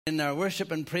In our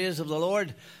worship and praise of the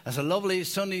Lord. It's a lovely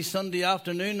sunny Sunday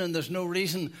afternoon, and there's no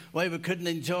reason why we couldn't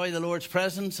enjoy the Lord's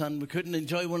presence and we couldn't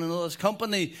enjoy one another's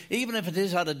company, even if it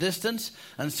is at a distance.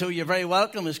 And so you're very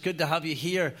welcome. It's good to have you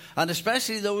here, and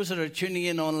especially those that are tuning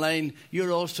in online,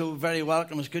 you're also very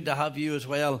welcome. It's good to have you as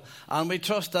well. And we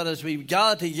trust that as we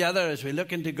gather together, as we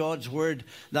look into God's Word,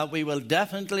 that we will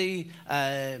definitely,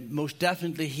 most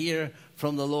definitely hear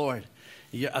from the Lord.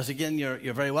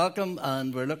 You're very welcome,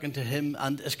 and we're looking to him.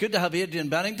 And it's good to have Adrian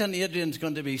Bennington. Adrian's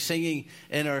going to be singing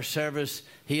in our service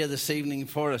here this evening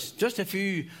for us. Just a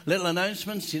few little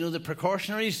announcements. You know, the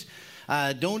precautionaries.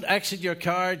 Don't exit your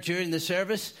car during the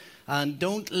service, and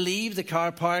don't leave the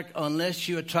car park unless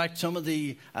you attract some of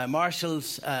the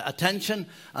marshals' attention,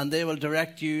 and they will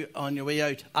direct you on your way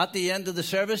out. At the end of the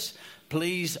service,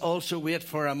 please also wait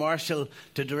for a marshal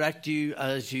to direct you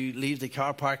as you leave the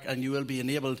car park, and you will be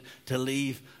enabled to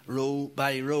leave row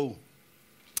by row.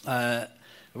 As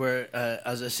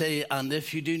I say, and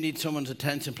if you do need someone's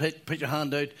attention, put your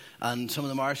hand out, and some of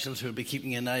the marshals who will be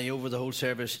keeping an eye over the whole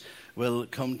service will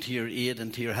come to your aid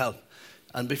and to your help.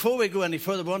 And before we go any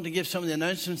further, I want to give some of the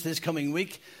announcements this coming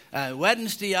week.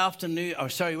 Wednesday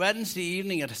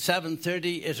evening at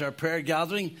 7:30 is our prayer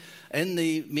gathering in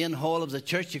the main hall of the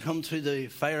church. You come through the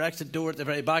fire exit door at the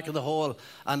very back of the hall,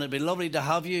 and it'd be lovely to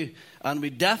have you. And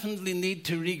we definitely need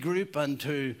to regroup and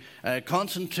to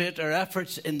concentrate our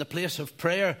efforts in the place of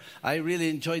prayer. I really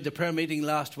enjoyed the prayer meeting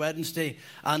last Wednesday,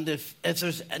 and if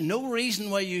there's no reason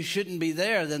why you shouldn't be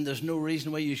there, then there's no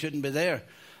reason why you shouldn't be there.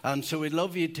 And so we'd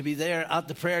love you to be there at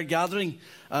the prayer gathering.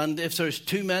 And if there's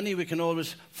too many, we can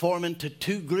always form into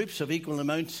two groups of equal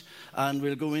amounts, and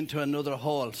we'll go into another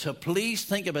hall. So please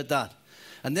think about that.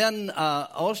 And then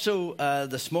also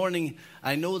this morning,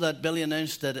 I know that Billy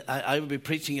announced that I will be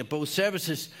preaching at both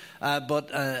services,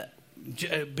 but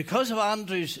because of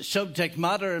Andrew's subject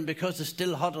matter and because it's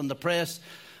still hot on the press,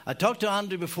 I talked to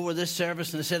Andrew before this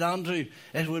service, and I said, Andrew,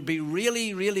 it would be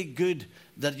really, really good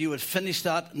that you would finish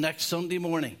that next Sunday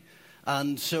morning.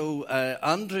 And so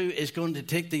Andrew is going to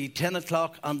take the 10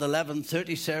 o'clock and the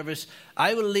 11:30 service.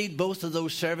 I will lead both of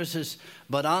those services,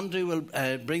 but Andrew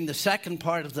will bring the second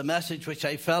part of the message, which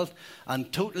I felt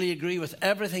and totally agree with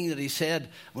everything that he said,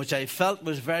 which I felt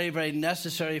was very, very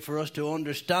necessary for us to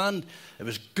understand. It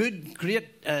was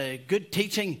good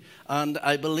teaching, and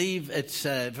I believe it's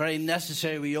very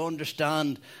necessary we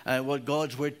understand what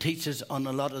God's Word teaches on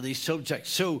a lot of these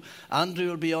subjects. So Andrew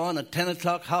will be on at 10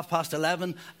 o'clock,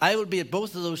 11:30. I will be at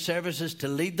both of those services to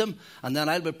lead them, and then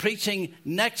I'll be preaching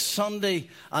next Sunday,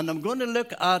 and I'm going to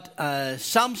look at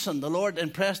Samson. The Lord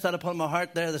impressed that upon my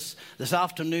heart there this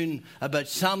afternoon about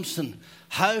Samson,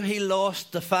 how he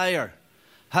lost the fire.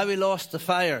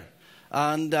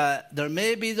 And there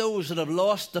may be those that have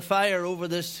lost the fire over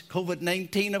this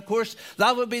COVID-19. Of course,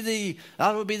 that would be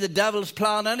the devil's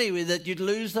plan anyway, that you'd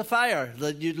lose the fire,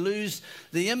 that you'd lose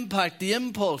the impact, the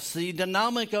impulse, the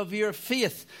dynamic of your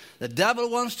faith. The devil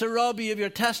wants to rob you of your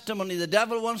testimony. The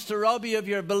devil wants to rob you of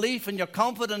your belief and your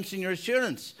confidence and your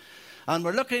assurance. And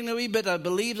we're looking a wee bit, I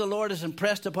believe the Lord has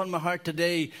impressed upon my heart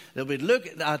today that we look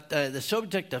at the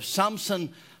subject of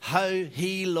Samson, how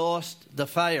he lost the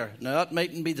fire. Now, that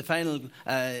mightn't be the final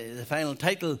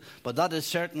title, but that is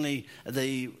certainly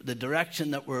the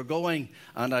direction that we're going.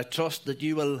 And I trust that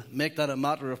you will make that a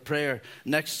matter of prayer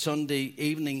next Sunday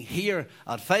evening here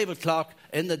at 5 o'clock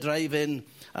in the drive-in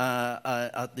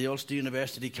at the Ulster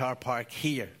University car park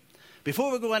here.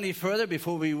 Before we go any further,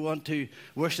 before we want to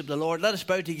worship the Lord, let us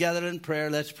bow together in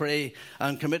prayer. Let's pray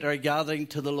and commit our gathering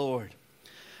to the Lord.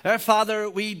 Our Father,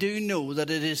 we do know that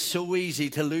it is so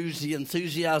easy to lose the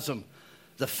enthusiasm,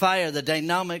 the fire, the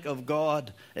dynamic of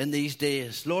God in these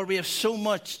days. Lord, we have so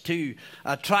much to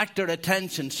attract our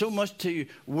attention, so much to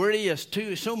worry us,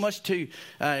 so much to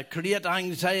create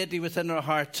anxiety within our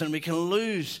hearts, and we can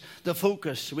lose the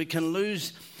focus. We can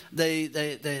lose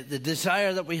the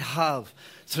desire that we have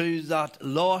through that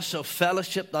loss of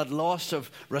fellowship, that loss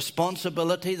of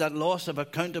responsibility, that loss of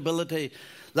accountability,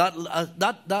 that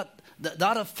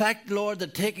effect, Lord,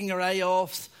 that taking our eye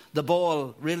off the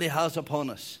ball really has upon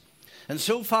us. And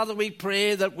so, Father, we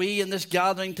pray that we in this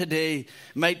gathering today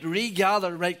might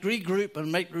regather, might regroup, and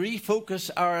might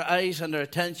refocus our eyes and our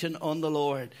attention on the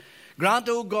Lord. Grant,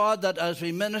 O God, that as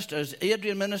we minister, as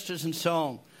Adrian ministers in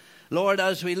song, Lord,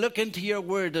 as we look into your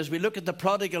word, as we look at the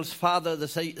prodigal's father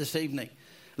this evening,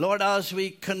 Lord, as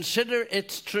we consider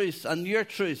its truth and your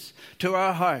truth to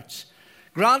our hearts,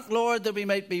 grant, Lord, that we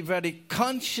might be very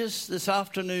conscious this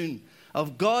afternoon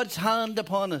of God's hand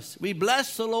upon us. We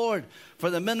bless the Lord for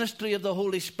the ministry of the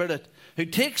Holy Spirit, who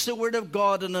takes the word of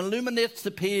God and illuminates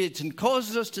the page and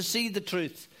causes us to see the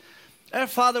truth. Our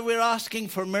Father, we're asking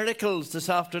for miracles this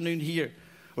afternoon here.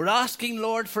 We're asking,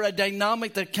 Lord, for a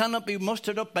dynamic that cannot be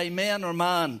mustered up by man or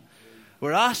man.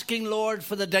 We're asking, Lord,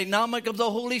 for the dynamic of the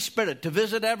Holy Spirit to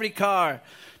visit every car,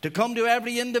 to come to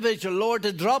every individual, Lord,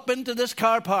 to drop into this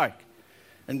car park.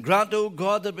 And grant, O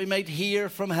God, that we might hear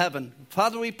from heaven.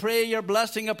 Father, we pray your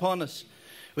blessing upon us.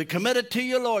 We commit it to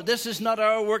you, Lord. This is not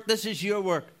our work, this is your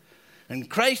work. And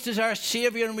Christ is our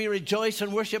Savior, and we rejoice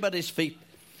and worship at his feet.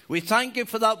 We thank you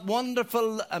for that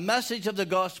wonderful message of the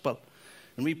gospel.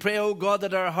 And we pray, O God,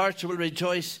 that our hearts will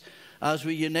rejoice as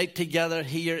we unite together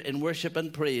here in worship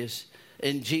and praise.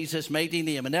 In Jesus' mighty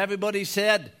name. And everybody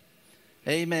said,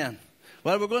 amen.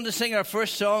 Well, we're going to sing our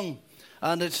first song.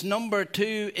 And it's number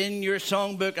 2 in your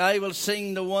songbook. I will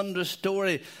sing the wondrous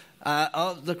story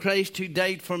of the Christ who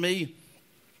died for me.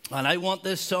 And I want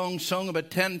this song sung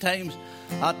about 10 times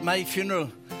at my funeral.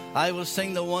 I will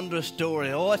sing the wondrous story.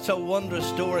 Oh, it's a wondrous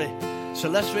story. So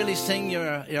let's really sing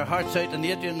your hearts out. And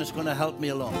Adrian is going to help me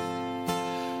along.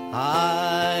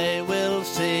 I will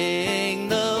sing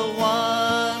the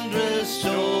wondrous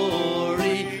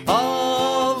story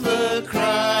of the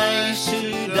Christ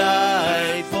who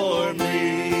died for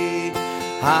me.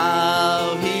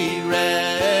 How he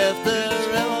reft the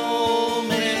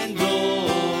realm in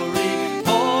glory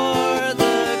for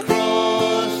the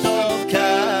cross of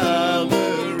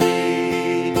Calvary.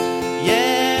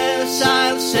 Yes,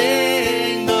 I'll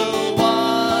sing the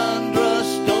wondrous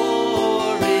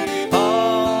story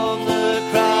of the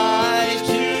Christ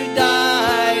who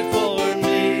died for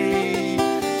me.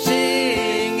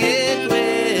 Sing it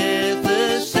with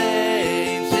the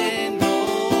saints in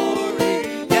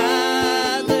glory,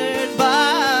 gathered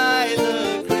by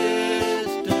the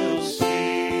crystal sea.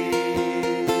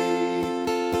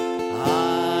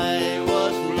 I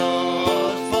was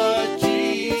lost, but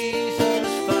Jesus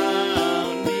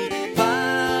found me,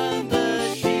 found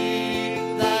the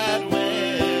sheep that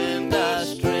went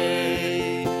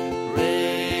astray,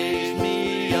 raised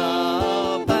me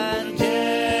up and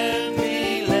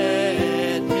gently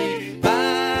led me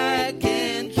back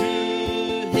into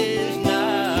his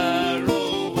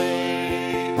narrow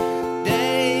way.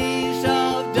 Days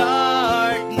of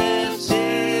darkness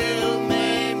still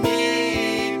may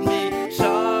meet me,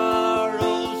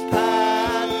 sorrow's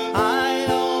path I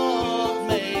oft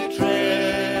may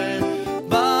tread,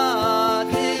 but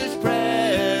his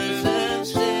presence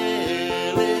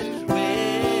still is with me.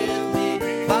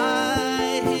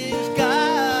 By his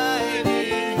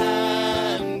guiding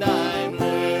hand I'm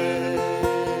led.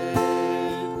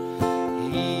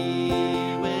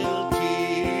 He will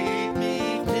keep me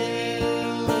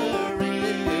till the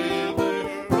river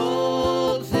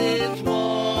rolls its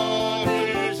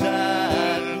waters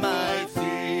at my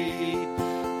feet.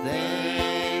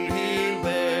 Then he'll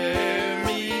bear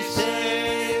me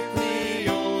safely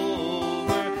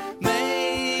over,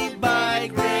 made by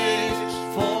grace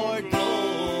for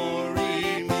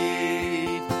glory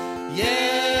meet.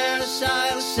 Yes,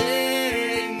 I'll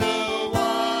sing the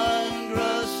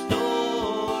wondrous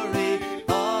story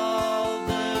of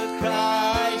the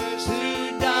Christ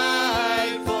who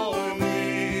died for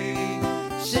me.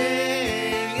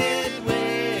 Sing it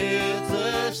with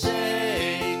the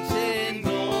saints in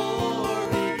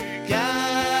glory,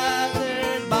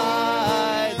 gathered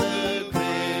by the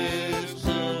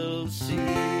crystal sea.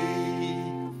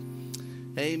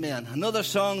 Amen. Another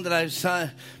song that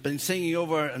I've been singing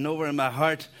over and over in my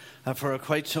heart for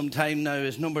quite some time now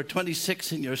is number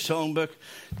 26 in your songbook.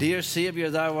 Dear Saviour,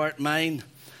 thou art mine.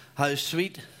 How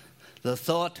sweet the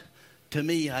thought to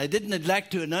me. I did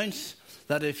neglect to announce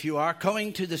that if you are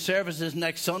coming to the services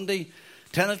next Sunday,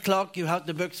 10 o'clock you have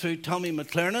to book through Tommy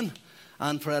McClernon,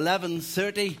 and for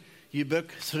 11:30 you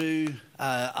book through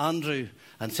Andrew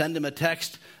and send him a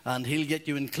text and he'll get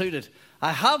you included.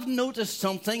 I have noticed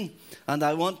something, and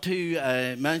I want to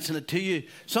mention it to you.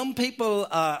 Some people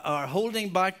are holding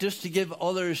back just to give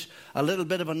others a little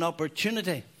bit of an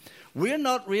opportunity. We're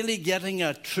not really getting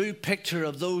a true picture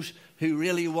of those who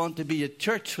really want to be at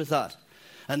church with that.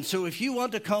 And so if you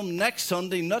want to come next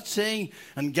Sunday, not saying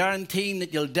and guaranteeing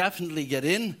that you'll definitely get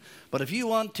in, but if you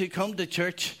want to come to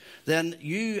church, then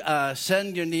you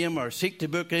send your name or seek to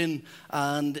book in.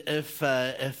 And if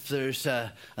there's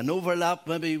an overlap,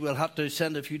 maybe we'll have to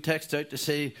send a few texts out to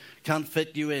say, can't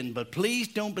fit you in. But please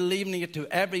don't be leaving it to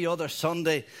every other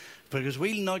Sunday, because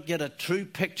we'll not get a true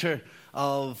picture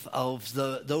of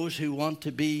those who want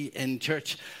to be in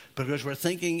church, because we're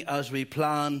thinking as we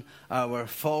plan our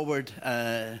forward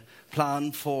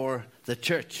plan for the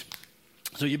church.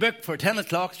 So you book for 10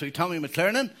 o'clock through Tommy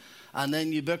McClernon, and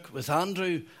then you book with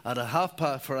Andrew at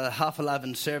for a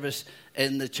 11:30 service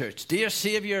in the church. Dear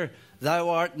Saviour, thou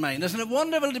art mine. Isn't it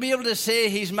wonderful to be able to say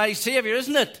he's my Saviour,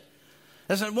 isn't it?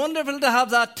 Isn't it wonderful to have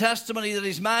that testimony that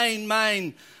he's mine,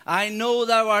 mine? I know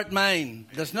thou art mine.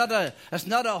 It's not a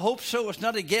hope so, it's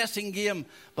not a guessing game,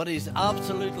 but he's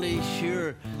absolutely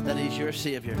sure that he's your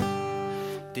Saviour.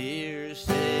 Dear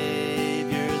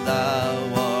Saviour,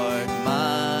 thou art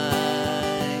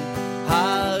mine.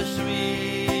 How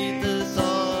sweet the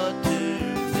thought to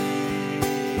me.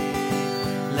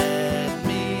 Let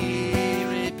me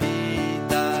repeat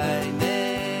thy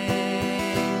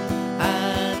name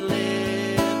and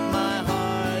lift my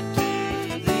heart to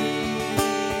thee.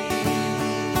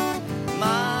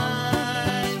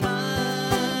 Mine,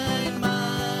 mine,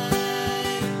 mine,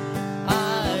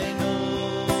 I know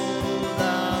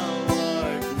thou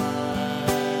art mine.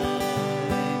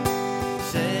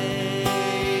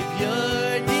 Saviour,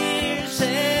 dear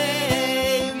Saviour,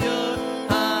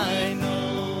 I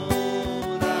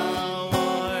know thou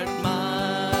art mine.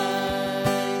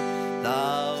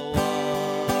 Thou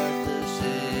art the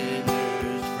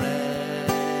sinner's friend,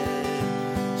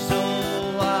 so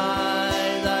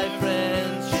I thy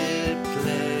friendship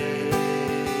claim.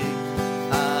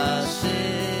 A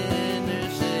sinner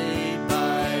saved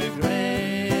by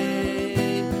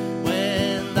grace,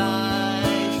 when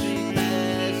thy sweet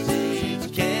message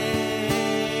came.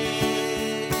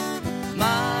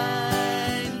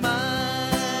 Mine,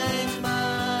 mine,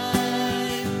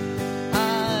 mine,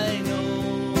 I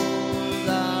know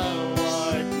thou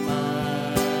art mine.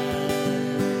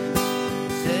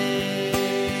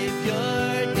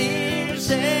 Saviour, dear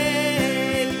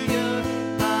Saviour,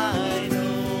 I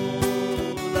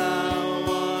know thou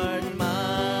art mine.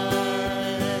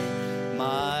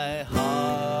 My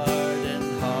heart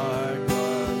and heart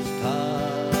was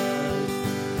touched.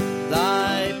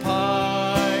 Thy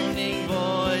pardoning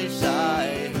voice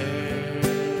I heard,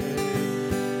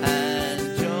 and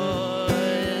joy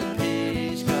and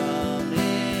peace come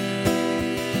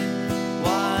in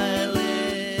while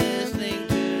listening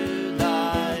to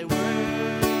thy word.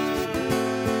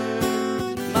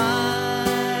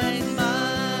 Mine,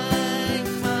 mine,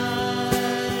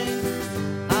 mine,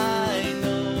 I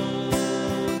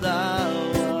know thou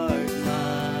art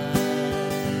mine.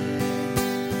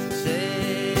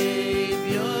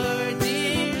 Saviour,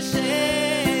 dear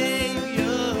Saviour,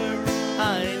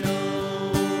 I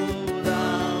know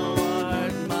thou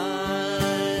art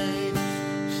mine.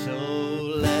 So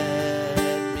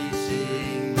let me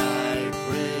sing thy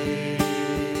praise.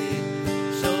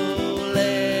 So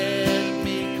let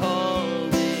me call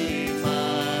thee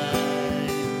mine.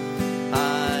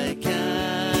 I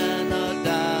cannot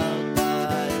doubt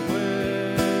thy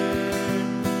word.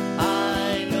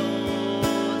 I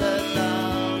know that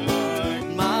thou art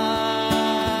mine.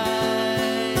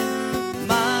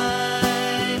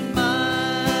 Mine,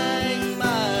 mine,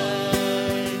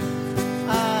 mine,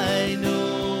 I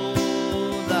know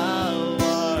thou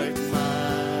art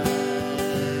mine.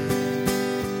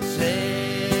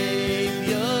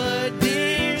 Saviour,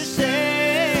 dear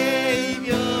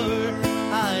Saviour,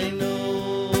 I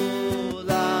know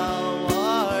thou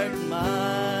art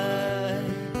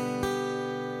mine.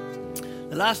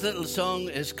 The last little song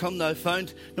is Come Thou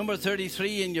Fount, number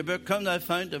 33 in your book. Come Thou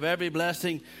Fount of every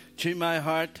blessing, tune my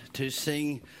heart to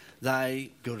sing thy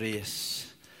grace.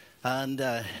 And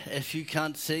if you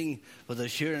can't sing with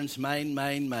assurance, mine,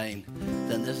 mine, mine,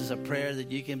 then this is a prayer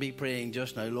that you can be praying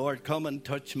just now. Lord, come and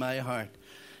touch my heart,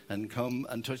 and come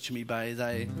and touch me by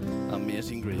thy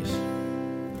amazing grace.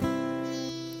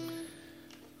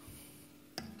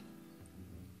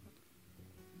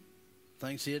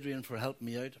 Thanks, Adrian, for helping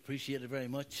me out. Appreciate it very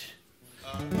much.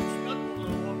 It's not one of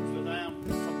the ones that I am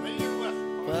familiar with.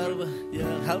 Well,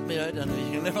 yeah, help me out, and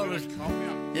you can learn on it.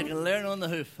 You can learn on the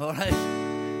hoof. All right.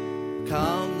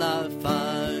 Come thou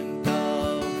fount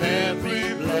of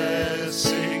every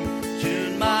blessing,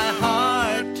 tune my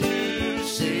heart to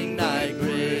sing thy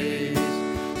grace.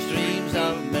 Streams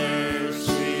of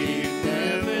mercy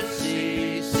never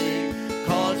ceasing,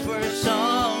 calls for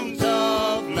songs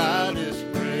of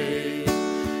loudest praise.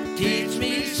 Teach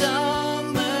me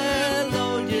some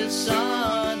melodious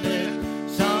sonnet,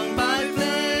 sung by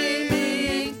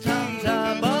flaming tongues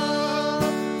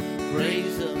above.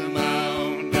 Praise the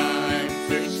mount I'm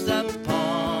fixed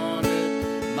upon.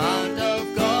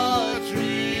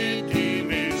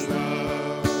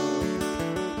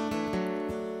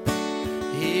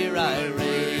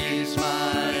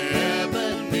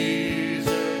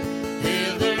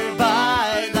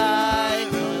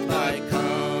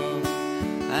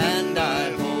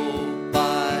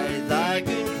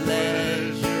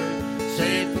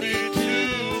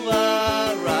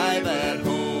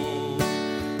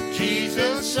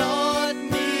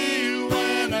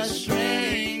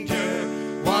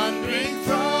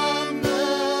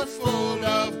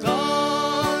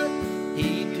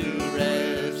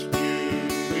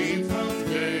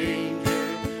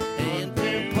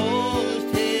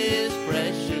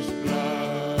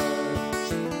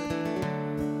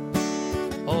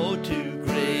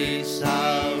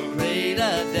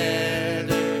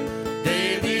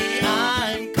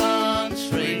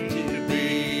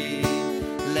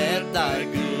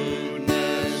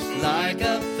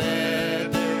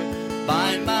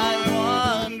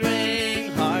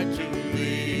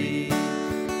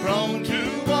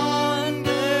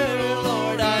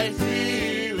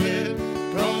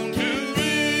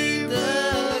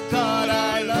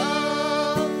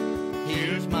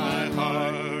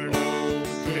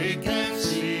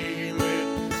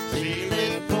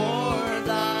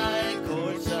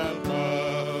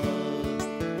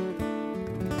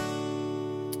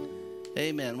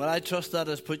 Well, I trust that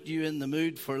has put you in the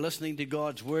mood for listening to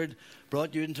God's word,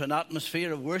 brought you into an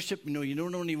atmosphere of worship. You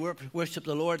don't only worship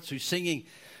the Lord through singing,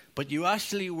 but you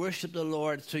actually worship the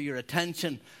Lord through your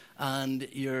attention and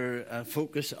your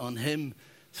focus on Him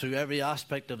through every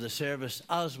aspect of the service,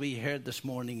 as we heard this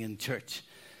morning in church.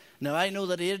 Now, I know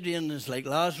that Adrian is like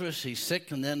Lazarus. He's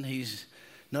sick and then he's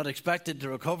not expected to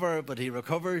recover, but he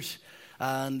recovers.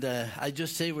 And I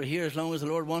just say we're here as long as the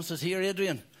Lord wants us here,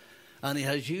 Adrian. And He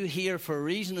has you here for a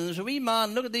reason. And there's a wee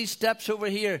man, look at these steps over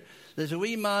here. There's a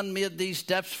wee man made these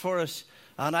steps for us.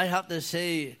 And I have to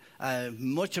say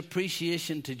much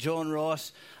appreciation to John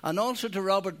Ross and also to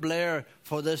Robert Blair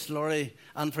for this lorry,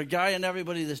 and for Gary and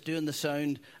everybody that's doing the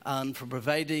sound and for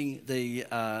providing the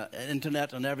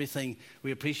internet and everything.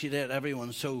 We appreciate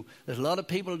everyone. So there's a lot of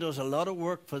people who does a lot of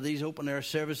work for these open air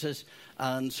services,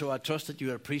 and so I trust that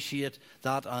you appreciate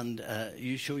that, and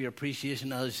you show your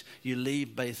appreciation as you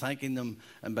leave by thanking them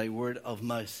and by word of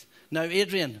mouth. Now,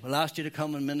 Adrian, we'll ask you to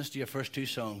come and minister your first two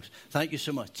songs. Thank you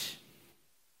so much.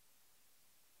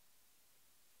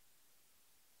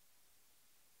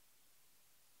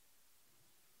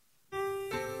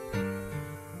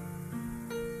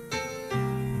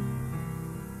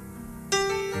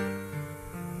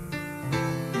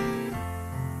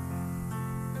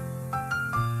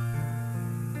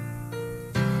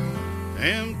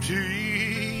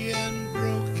 Empty and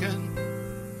broken,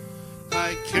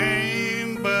 I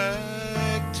came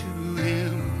back to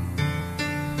Him,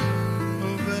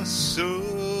 a vessel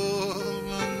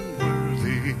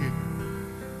unworthy,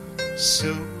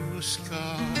 so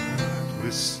scarred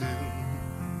with sin.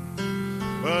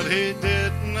 But He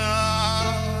did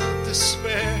not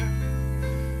despair.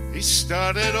 He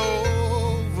started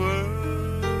over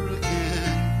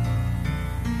again,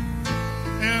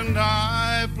 and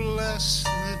I bless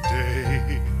the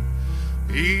day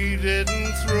He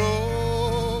didn't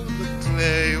throw the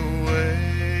clay away.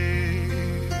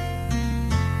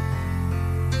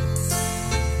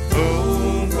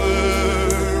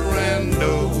 Over and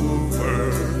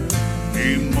over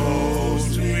He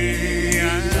molds me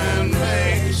and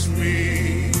makes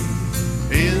me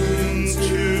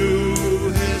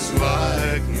into His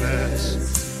likeness.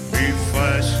 He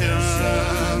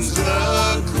fashions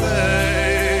the clay.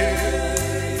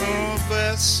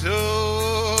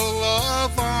 Vessel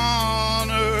of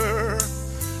honor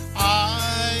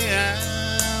I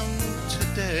am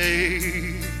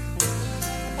today,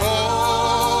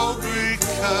 all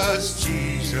because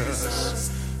Jesus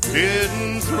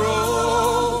didn't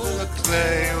throw the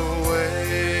clay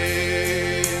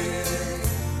away.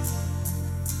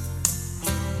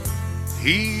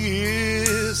 He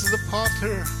is the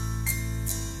potter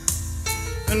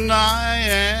and I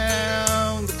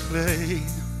am the clay,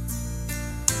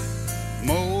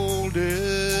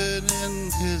 molded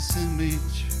in His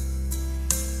image.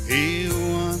 He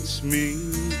wants me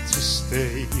to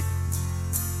stay.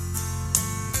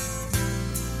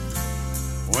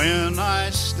 When I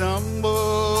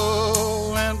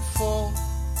stumble and fall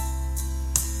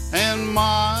and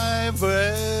my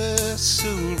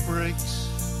vessel breaks,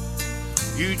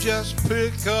 you just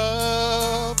pick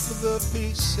up the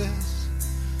pieces.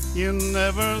 You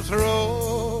never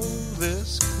throw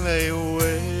this clay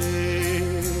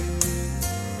away.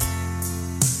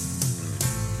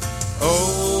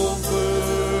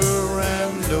 Over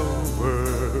and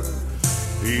over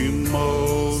He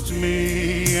molds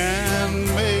me and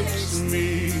makes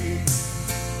me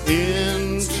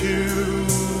into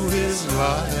His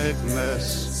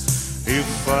likeness. He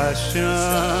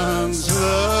fashions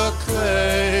the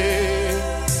clay,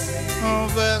 a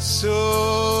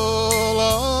vessel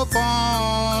of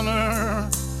honor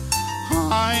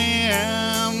I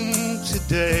am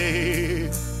today,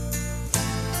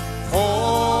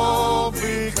 all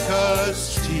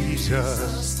because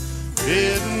Jesus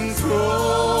didn't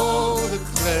throw the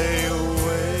clay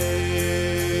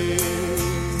away.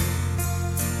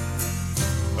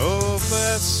 A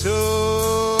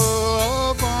vessel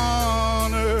of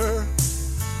honor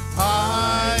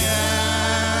I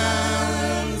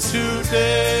am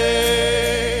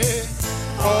today,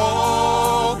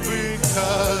 all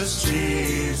because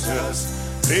Jesus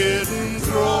didn't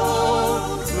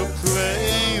throw the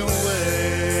clay away.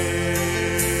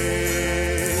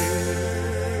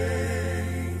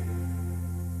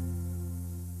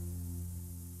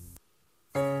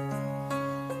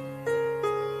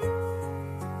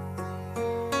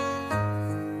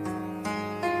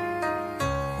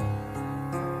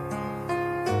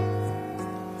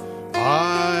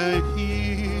 I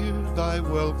hear Thy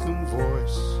welcome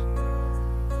voice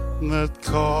that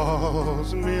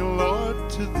calls me, Lord,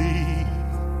 to Thee.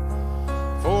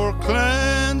 for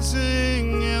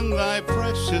cleansing in thy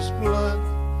precious blood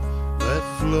that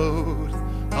flowed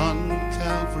on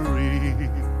Calvary.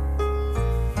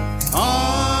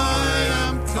 I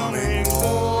am coming,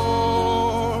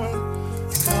 Lord,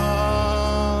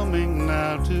 coming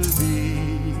now to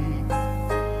thee.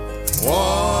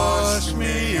 Wash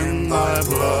me in thy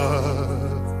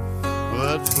blood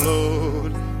that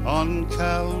flowed on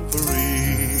Calvary.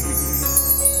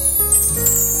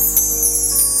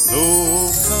 Though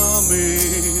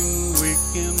coming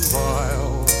weak and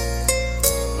vile,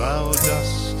 thou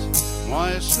dost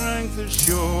my strength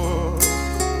assure.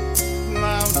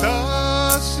 Thou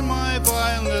dost my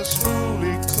vileness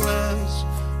fully cleanse,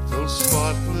 till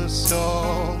spotless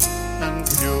all and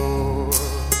pure.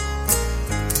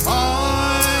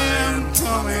 I am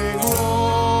coming,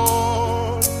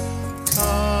 Lord,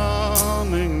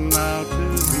 coming now to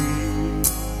thee.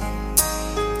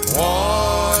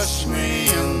 Wash me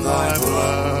in thy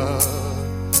blood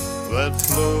that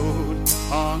flowed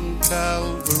on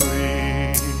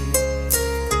Calvary.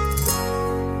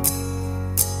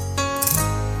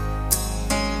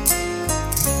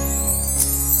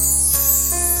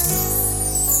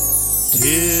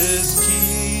 Tis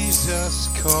Jesus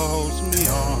calls me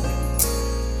on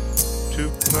to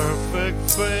perfect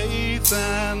faith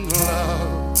and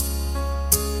love,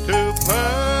 to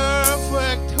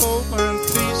perfect hope and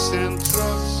peace and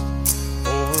trust,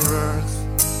 o'er earth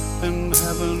and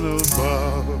heaven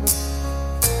above.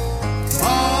 I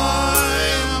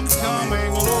am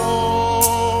coming,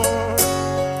 Lord,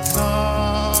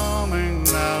 coming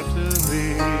now to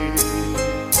thee.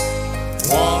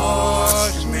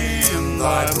 Wash me in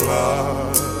thy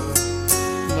blood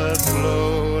that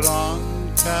flowed on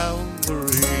Calvary.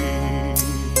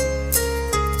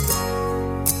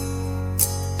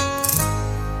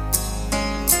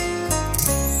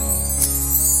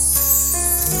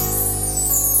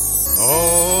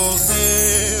 All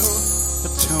hail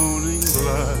atoning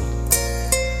blood,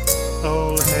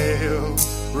 all hail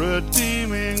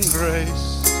redeeming grace,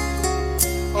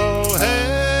 all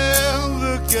hail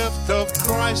the gift of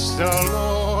Christ our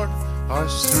Lord, our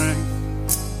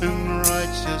strength and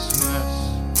righteousness.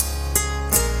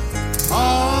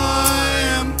 I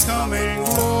am coming,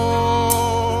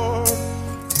 Lord,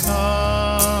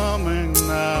 coming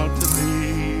now to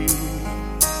thee.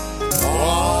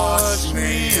 Wash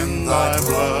me in thy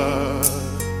blood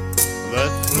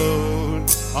that flowed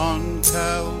on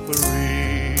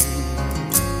Calvary.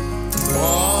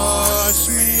 Wash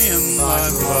me in thy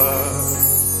blood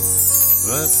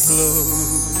that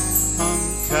flowed on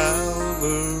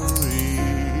Calvary.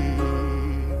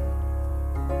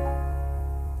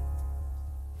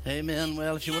 Amen.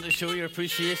 Well, if you want to show your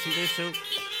appreciation, do so.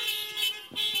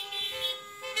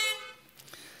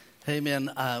 Amen.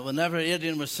 Whenever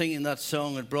Adrian was singing that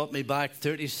song, it brought me back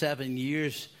 37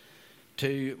 years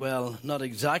to, well, not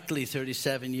exactly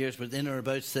 37 years, but in or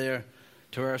abouts there,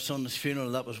 to our son's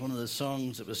funeral. That was one of the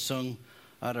songs that was sung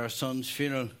at our son's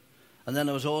funeral. And then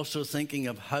I was also thinking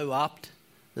of how apt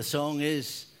the song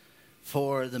is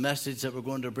for the message that we're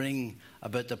going to bring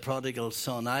about the prodigal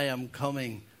son. I am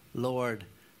coming, Lord,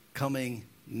 coming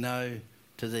now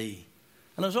to thee.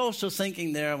 And I was also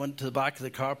thinking there, I went to the back of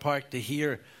the car park to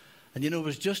hear, and it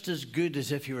was just as good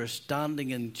as if you were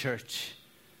standing in church.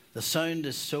 The sound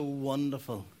is so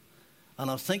wonderful. And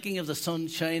I was thinking of the sun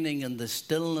shining and the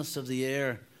stillness of the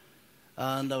air.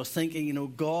 And I was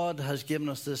thinking, God has given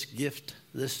us this gift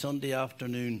this Sunday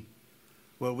afternoon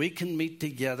where we can meet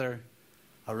together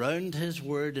around his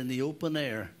word in the open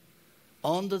air,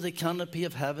 under the canopy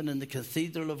of heaven in the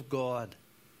cathedral of God,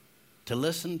 to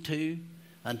listen to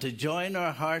and to join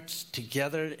our hearts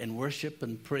together in worship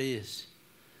and praise.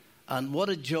 And what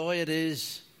a joy it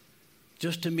is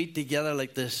just to meet together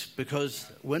like this,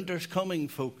 because winter's coming,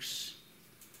 folks,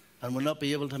 and we'll not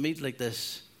be able to meet like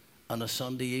this on a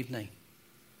Sunday evening.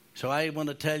 So I want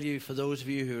to tell you, for those of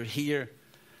you who are here,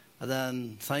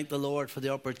 then thank the Lord for the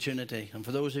opportunity. And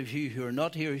for those of you who are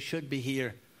not here, who should be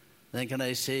here, then can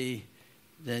I say,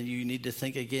 then you need to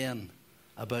think again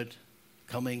about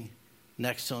coming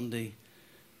next Sunday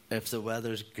if the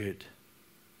weather's good.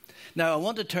 Now I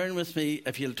want to turn with me,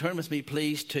 if you'll turn with me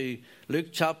please, to Luke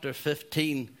chapter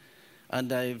 15.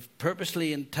 And I've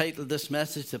purposely entitled this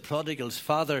message, The Prodigal's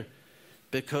Father,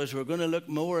 because we're going to look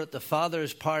more at the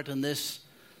father's part in this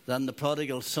than the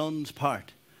prodigal son's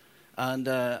part. And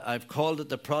I've called it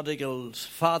The Prodigal's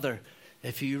Father.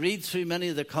 If you read through many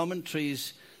of the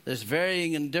commentaries, there's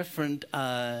varying and different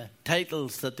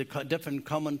titles that the different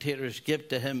commentators give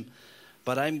to him.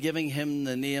 But I'm giving him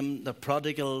the name The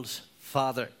Prodigal's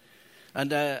Father.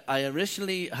 And I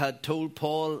originally had told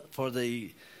Paul for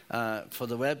the for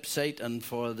the website and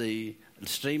for the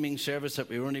streaming service that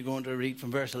we're only going to read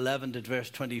from verse 11 to verse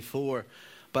 24.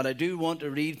 But I do want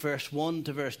to read verse 1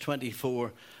 to verse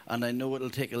 24, and I know it'll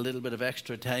take a little bit of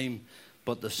extra time,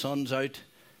 but the sun's out,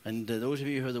 and those of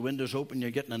you who have the windows open,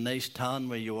 you're getting a nice tan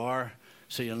where you are,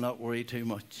 so you'll not worry too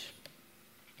much.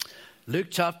 Luke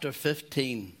chapter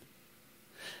 15.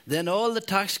 Then all the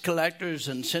tax collectors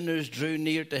and sinners drew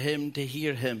near to him to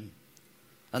hear him.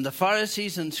 And the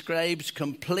Pharisees and scribes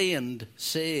complained,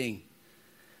 saying,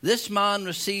 "This man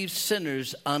receives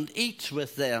sinners and eats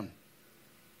with them."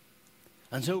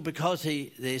 And so because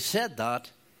they said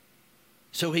that,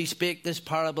 so he spake this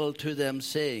parable to them,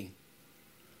 saying,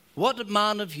 "What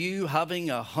man of you,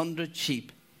 having 100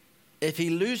 sheep, if he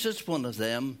loses one of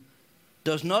them,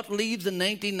 does not leave the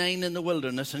 99 in the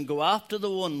wilderness and go after the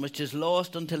one which is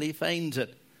lost until he finds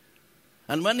it?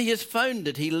 And when he has found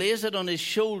it, he lays it on his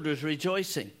shoulders,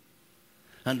 rejoicing.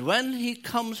 And when he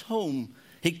comes home,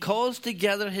 he calls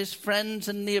together his friends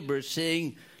and neighbors,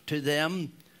 saying to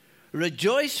them,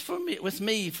 'Rejoice with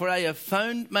me, for I have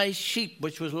found my sheep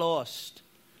which was lost.'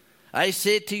 I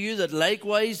say to you that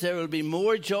likewise there will be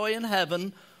more joy in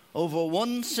heaven over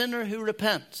one sinner who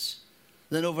repents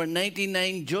than over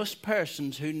 99 just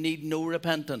persons who need no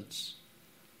repentance.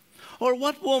 Or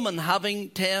what woman, having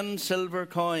 10 silver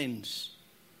coins,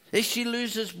 if she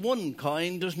loses one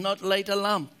coin, does not light a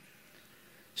lamp,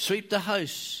 sweep the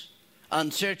house,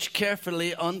 and search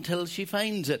carefully until she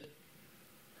finds it?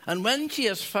 And when she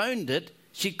has found it,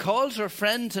 she calls her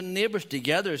friends and neighbors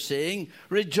together, saying,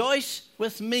 'Rejoice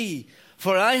with me,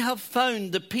 for I have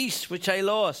found the piece which I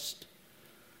lost.'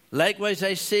 Likewise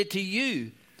I say to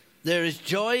you, there is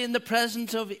joy in the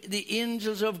presence of the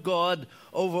angels of God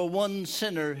over one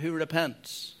sinner who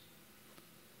repents."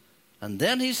 And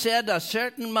then he said, a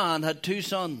certain man had 2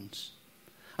 sons.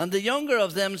 And the younger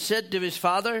of them said to his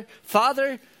father,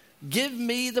 "Father, give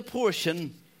me the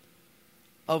portion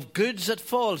of goods that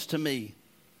falls to me."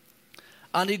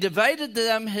 And he divided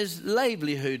them his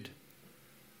livelihood.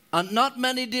 And not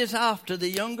many days after, the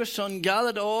younger son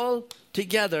gathered all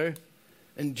together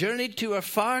and journeyed to a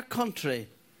far country,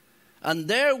 and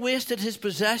there wasted his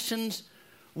possessions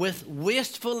with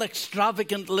wasteful,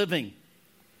 extravagant living.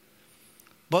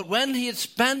 But when he had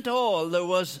spent all,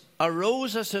 there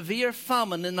arose a severe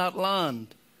famine in that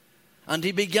land, and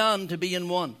he began to be in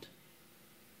want.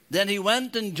 Then he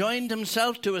went and joined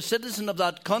himself to a citizen of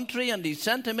that country, and he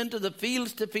sent him into the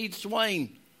fields to feed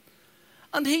swine.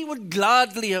 And he would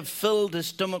gladly have filled his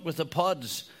stomach with the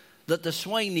pods that the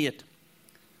swine ate,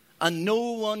 and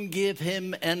no one gave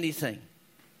him anything.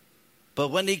 But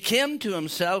when he came to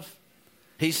himself,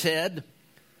 he said,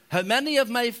 "How many of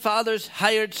my father's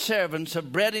hired servants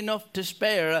have bread enough to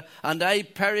spare, and I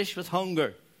perish with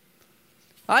hunger?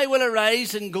 I will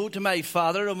arise and go to my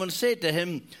father, and will say to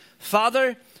him,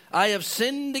 'Father, I have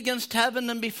sinned against heaven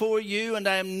and before you, and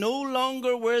I am no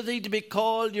longer worthy to be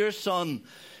called your son.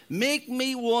 Make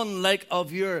me one like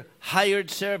of your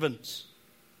hired servants.'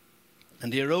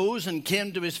 And he arose and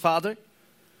came to his father.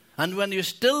 And when he was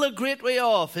still a great way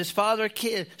off, his father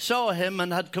saw him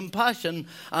and had compassion,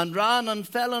 and ran and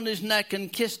fell on his neck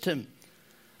and kissed him.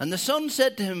 And the son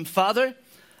said to him, 'Father,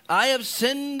 I have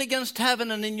sinned against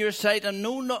heaven and in your sight, and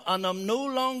am no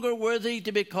longer worthy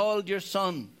to be called your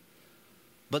son.'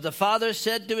 But the father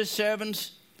said to his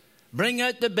servants, 'Bring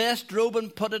out the best robe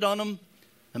and put it on him,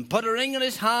 and put a ring in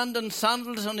his hand and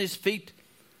sandals on his feet.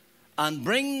 And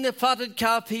bring the fatted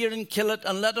calf here and kill it,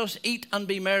 and let us eat and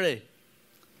be merry.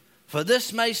 For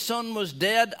this my son was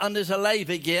dead and is alive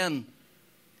again.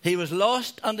 He was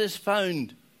lost and is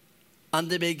found.' And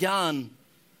they began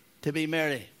to be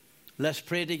merry." Let's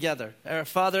pray together. Our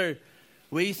Father,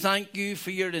 we thank you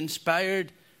for your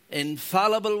inspired,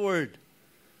 infallible word.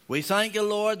 We thank you,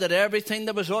 Lord, that everything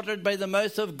that was uttered by the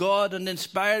mouth of God and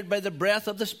inspired by the breath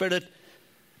of the Spirit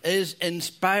is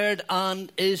inspired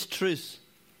and is truth.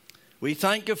 We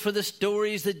thank you for the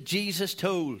stories that Jesus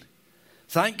told.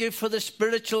 Thank you for the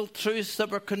spiritual truths that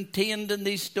were contained in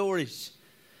these stories.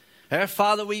 Our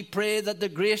Father, we pray that the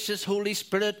gracious Holy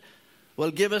Spirit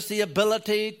will give us the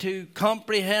ability to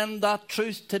comprehend that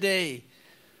truth today.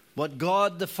 What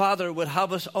God the Father would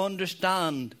have us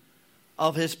understand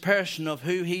of his person, of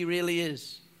who he really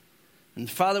is. And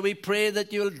Father, we pray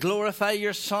that you'll glorify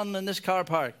your Son in this car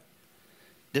park.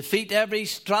 Defeat every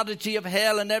strategy of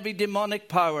hell and every demonic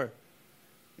power.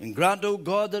 And grant, O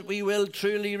God, that we will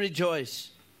truly rejoice.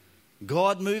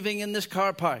 God moving in this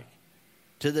car park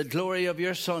to the glory of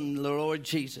your Son, the Lord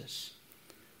Jesus.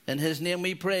 In his name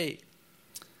we pray.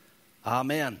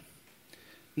 Amen.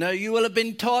 Now you will have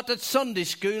been taught at Sunday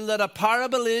school that a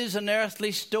parable is an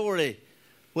earthly story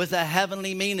with a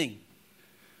heavenly meaning.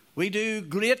 We do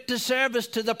great disservice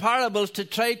to the parables to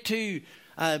try to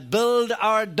build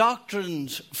our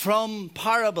doctrines from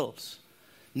parables.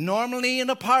 Normally in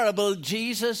a parable,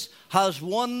 Jesus has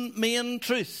one main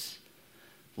truth,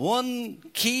 one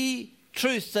key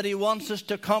truth that he wants us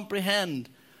to comprehend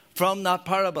from that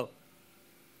parable.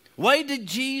 Why did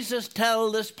Jesus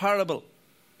tell this parable?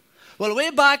 Well,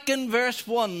 way back in verse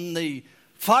 1, the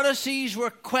Pharisees were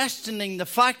questioning the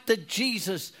fact that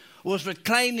Jesus was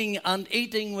reclining and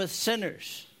eating with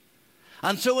sinners.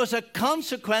 And so as a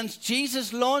consequence,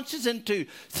 Jesus launches into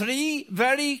 3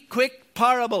 very quick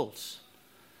parables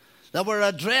that were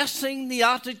addressing the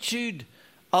attitude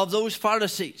of those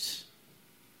Pharisees.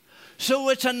 So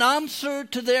it's an answer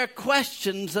to their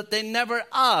questions that they never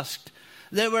asked.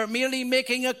 They were merely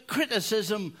making a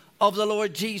criticism of the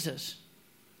Lord Jesus.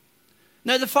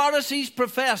 Now the Pharisees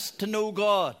professed to know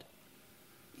God,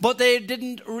 but they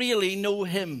didn't really know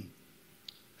him.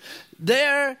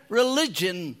 Their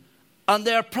religion and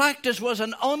their practice was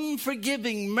an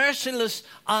unforgiving, merciless,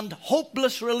 and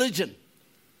hopeless religion.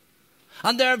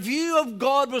 And their view of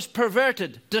God was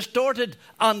perverted, distorted,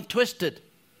 and twisted.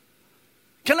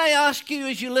 Can I ask you,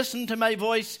 as you listen to my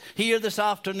voice here this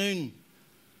afternoon,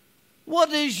 what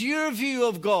is your view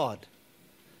of God?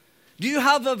 Do you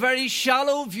have a very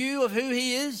shallow view of who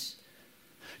he is?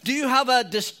 Do you have a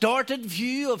distorted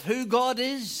view of who God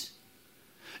is?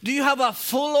 Do you have a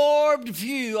full-orbed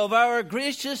view of our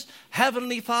gracious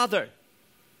Heavenly Father?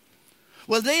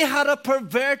 Well, they had a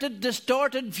perverted,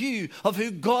 distorted view of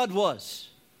who God was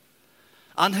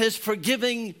and his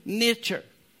forgiving nature.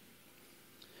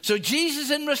 So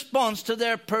Jesus, in response to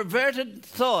their perverted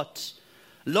thoughts,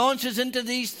 launches into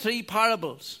these 3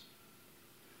 parables.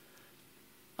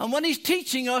 And when he's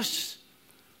teaching us,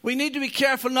 we need to be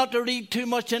careful not to read too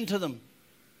much into them.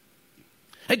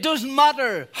 It doesn't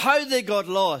matter how they got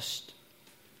lost.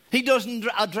 He doesn't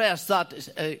address that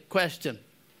question.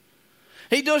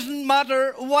 It doesn't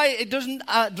matter why. It doesn't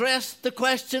address the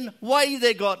question why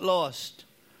they got lost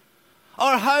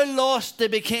or how lost they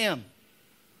became.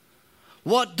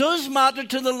 What does matter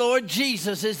to the Lord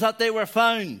Jesus is that they were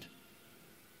found.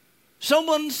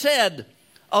 Someone said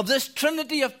of this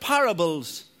trinity of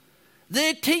parables,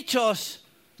 they teach us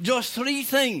just 3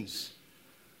 things.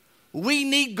 We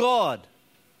need God.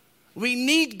 We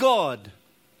need God.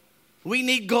 We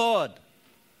need God.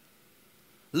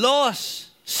 Loss,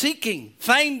 seeking,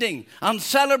 finding, and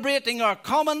celebrating are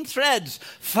common threads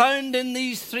found in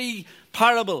these 3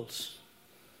 parables.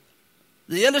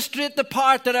 They illustrate the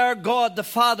part that our God, the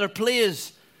Father,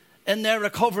 plays in their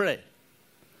recovery.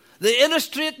 They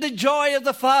illustrate the joy of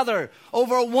the Father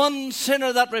over one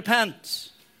sinner that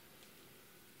repents.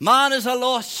 Man is a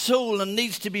lost soul and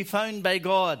needs to be found by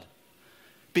God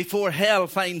before hell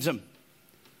finds him.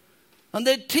 And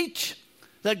they teach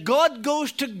that God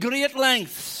goes to great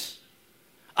lengths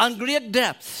and great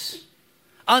depths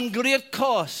and great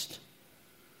cost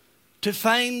to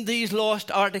find these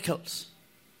lost articles.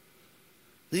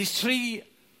 These 3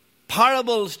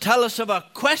 parables tell us of a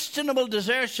questionable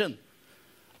desertion,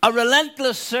 a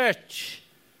relentless search,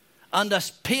 and a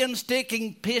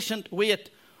painstaking, patient wait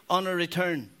on a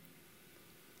return.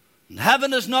 And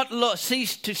heaven has not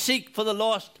ceased to seek for the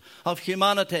lost of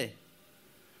humanity.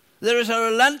 There is a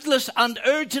relentless and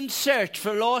urgent search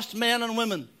for lost men and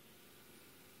women.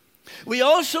 We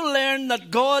also learn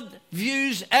that God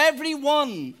views every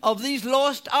one of these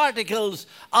lost articles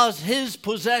as his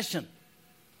possession.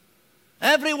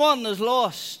 Every one is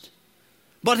lost,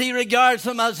 but he regards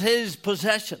them as his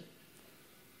possession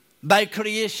by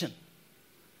creation.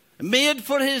 Made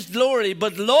for his glory,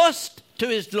 but lost to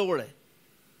his glory.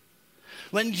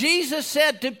 When Jesus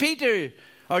said to Peter,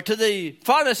 or to the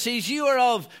Pharisees, you are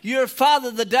of your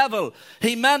father the devil,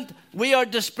 he meant we are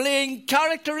displaying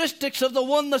characteristics of the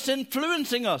one that's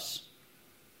influencing us.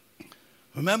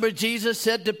 Remember, Jesus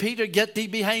said to Peter, get thee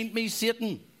behind me,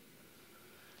 Satan.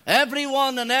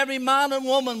 Everyone and every man and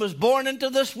woman was born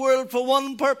into this world for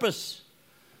one purpose,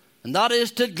 and that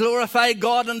is to glorify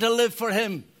God and to live for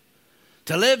him.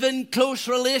 To live in close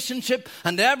relationship,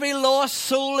 and every lost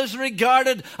soul is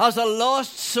regarded as a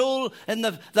lost soul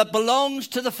that belongs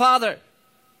to the Father.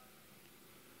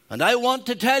 And I want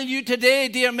to tell you today,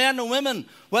 dear men and women,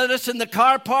 whether it's in the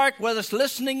car park, whether it's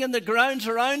listening in the grounds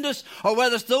around us, or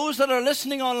whether it's those that are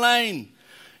listening online,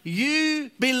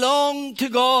 you belong to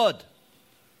God.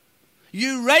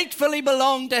 You rightfully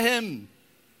belong to him.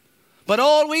 But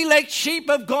all we like sheep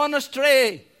have gone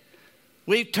astray.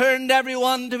 We've turned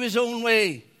everyone to his own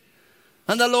way,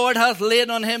 and the Lord hath laid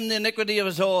on him the iniquity of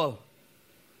us all.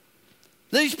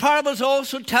 These parables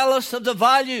also tell us of the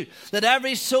value that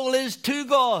every soul is to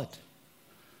God.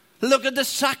 Look at the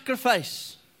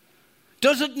sacrifice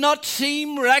Does it not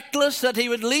seem reckless that he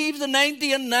would leave the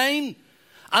 99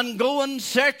 and go and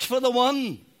search for the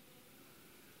one?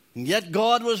 And yet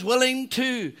God was willing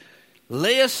to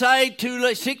lay aside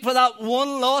to seek for that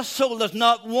one lost soul. There's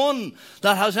not one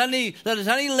that is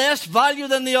any less value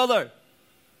than the other.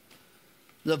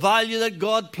 The value that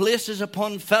God places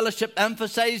upon fellowship,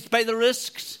 emphasized by the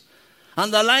risks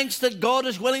and the lengths that God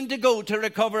is willing to go to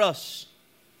recover us.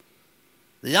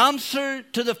 The answer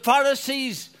to the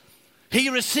Pharisees, he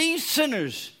receives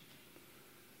sinners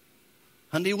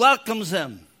and he welcomes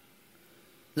them.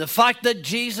 The fact that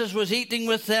Jesus was eating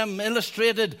with them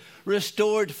illustrated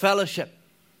restored fellowship.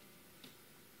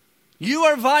 You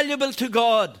are valuable to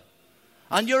God,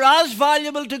 and you're as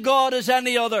valuable to God as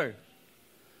any other.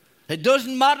 It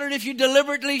doesn't matter if you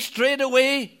deliberately strayed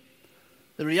away.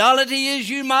 The reality is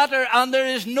you matter, and there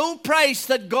is no price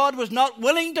that God was not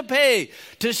willing to pay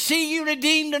to see you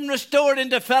redeemed and restored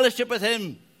into fellowship with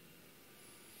him.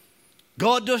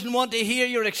 God doesn't want to hear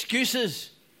your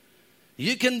excuses.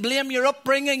 You can blame your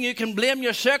upbringing, you can blame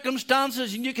your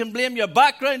circumstances, and you can blame your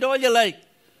background all you like.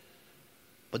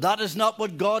 But that is not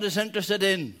what God is interested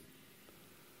in.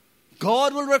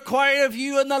 God will require of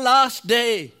you in the last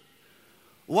day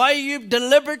why you've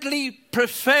deliberately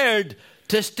preferred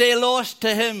to stay lost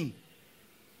to him.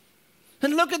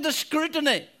 And look at the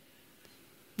scrutiny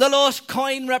the lost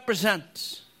coin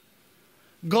represents.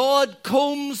 God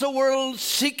combs the world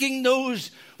seeking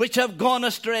those which have gone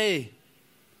astray.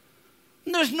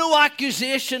 And there's no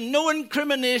accusation, no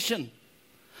incrimination.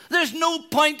 There's no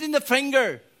pointing the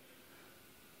finger.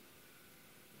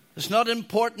 It's not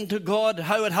important to God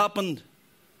how it happened.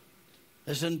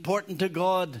 It's important to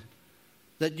God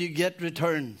that you get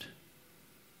returned.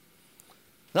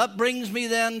 That brings me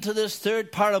then to this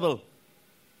third parable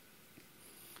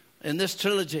in this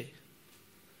trilogy.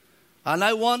 And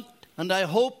I want and I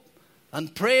hope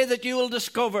and pray that you will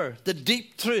discover the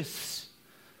deep truths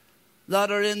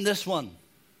that are in this one.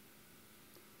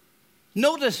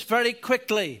 Notice very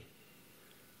quickly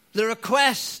the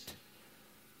request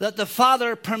that the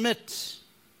Father permits.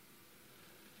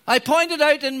 I pointed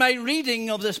out in my reading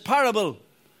of this parable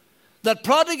that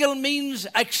prodigal means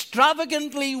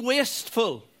extravagantly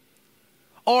wasteful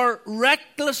or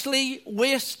recklessly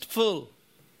wasteful.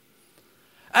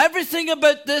 Everything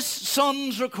about this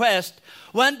son's request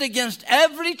went against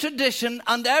every tradition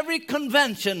and every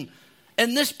convention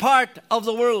in this part of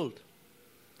the world.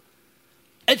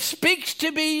 It speaks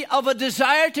to me of a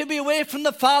desire to be away from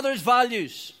the Father's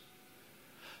values,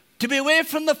 to be away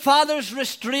from the Father's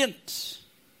restraints,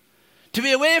 to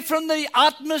be away from the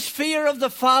atmosphere of the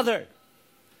Father,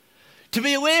 to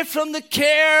be away from the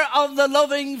care of the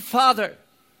loving Father.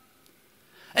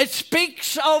 It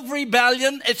speaks of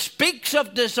rebellion, it speaks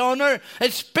of dishonor,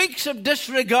 it speaks of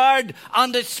disregard,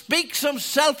 and it speaks of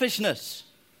selfishness.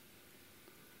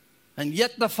 And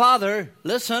yet the Father,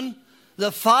 listen,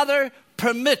 the Father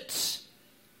permits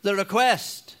the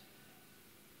request.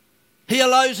 He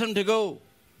allows him to go.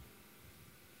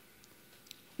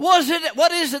 What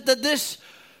is it that this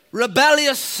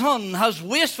rebellious son has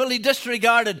wastefully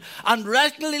disregarded and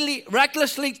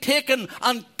recklessly taken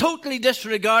and totally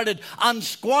disregarded and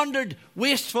squandered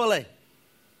wastefully?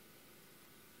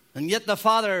 And yet the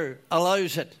Father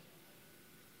allows it.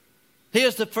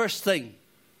 Here's the first thing.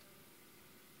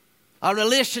 A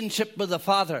relationship with the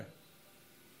Father.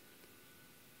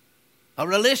 A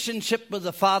relationship with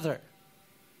the Father.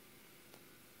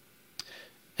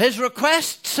 His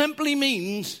request simply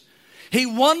means he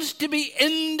wants to be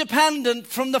independent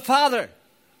from the Father.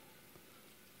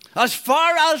 As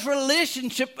far as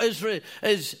relationship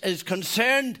is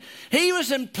concerned, he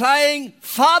was implying,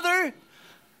 Father,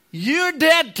 you're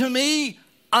dead to me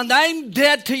and I'm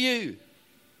dead to you.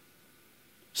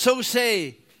 So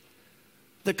say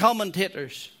the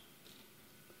commentators.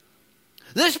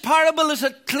 This parable is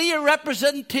a clear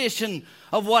representation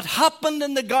of what happened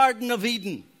in the Garden of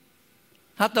Eden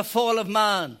at the fall of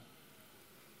man.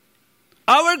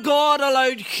 Our God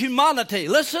allowed humanity.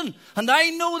 Listen, and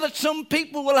I know that some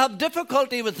people will have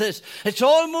difficulty with this. It's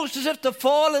almost as if the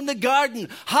fall in the garden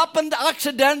happened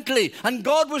accidentally and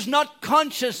God was not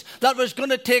conscious that was going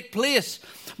to take place.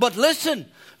 But listen,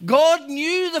 God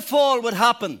knew the fall would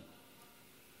happen.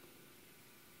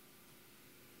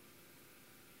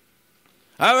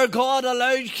 Our God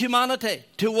allowed humanity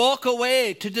to walk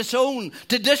away, to disown,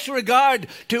 to disregard,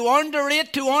 to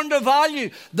underrate, to undervalue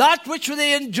that which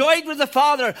they enjoyed with the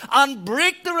Father and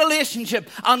break the relationship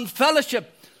and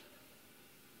fellowship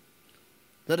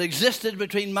that existed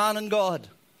between man and God.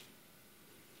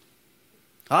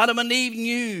 Adam and Eve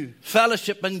knew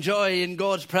fellowship and joy in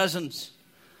God's presence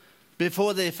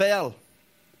before they fell.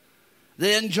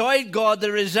 They enjoyed God.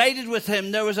 They resided with him.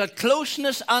 There was a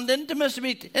closeness and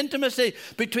intimacy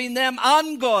between them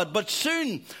and God. But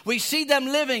soon we see them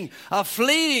living a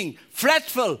fleeting,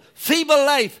 fretful, feeble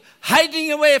life,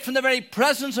 hiding away from the very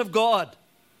presence of God.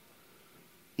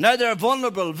 Now they're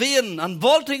vulnerable, vain, and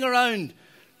vaulting around,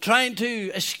 trying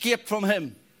to escape from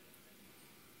him.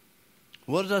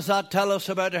 What does that tell us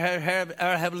about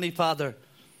our Heavenly Father?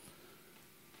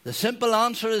 The simple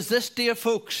answer is this, dear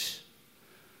folks.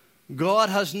 God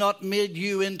has not made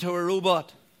you into a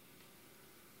robot.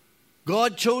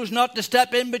 God chose not to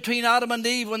step in between Adam and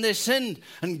Eve when they sinned.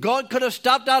 And God could have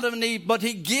stopped Adam and Eve, but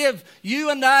he gave you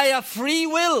and I a free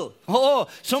will. Oh,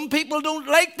 some people don't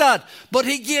like that. But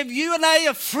he gave you and I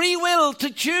a free will to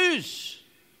choose.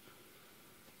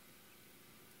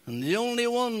 And the only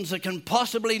ones that can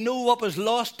possibly know what was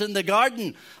lost in the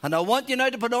garden, and I want you now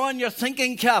to put on your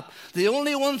thinking cap, the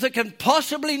only ones that can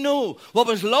possibly know what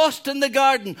was lost in the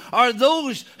garden are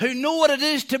those who know what it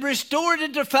is to be restored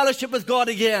into fellowship with God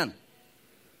again.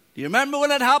 Do you remember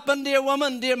when it happened, dear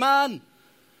woman, dear man?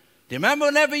 Do you remember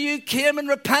whenever you came in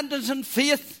repentance and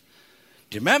faith?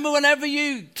 Do you remember whenever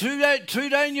you threw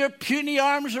down your puny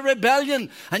arms of rebellion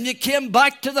and you came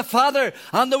back to the Father,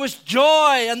 and there was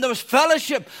joy and there was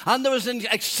fellowship and there was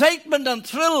excitement and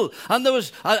thrill and there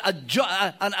was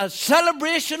a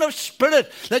celebration of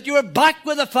spirit that you were back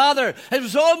with the Father? It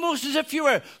was almost as if you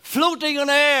were floating on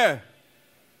air.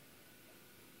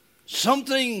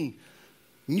 Something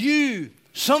new,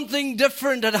 something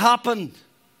different had happened.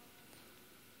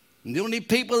 And the only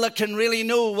people that can really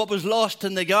know what was lost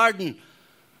in the garden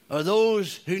are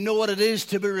those who know what it is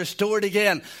to be restored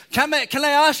again. Can I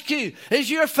ask you, is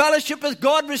your fellowship with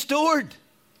God restored?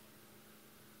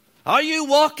 Are you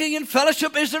walking in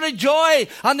fellowship? Is there a joy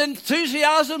and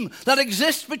enthusiasm that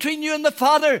exists between you and the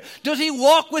Father? Does he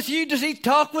walk with you? Does he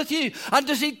talk with you? And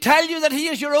does he tell you that he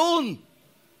is your own?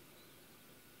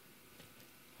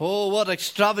 Oh, what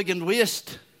extravagant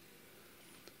waste.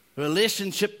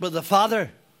 Relationship with the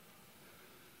Father.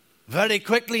 Very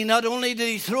quickly, not only did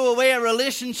he throw away a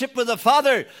relationship with the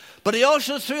Father, but he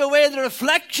also threw away the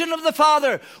reflection of the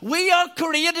Father. We are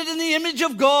created in the image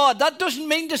of God. That doesn't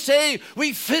mean to say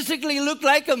we physically look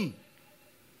like him.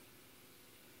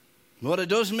 What it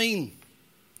does mean,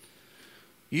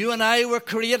 you and I were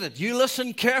created. You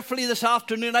listen carefully this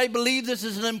afternoon. I believe this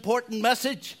is an important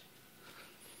message.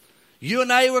 You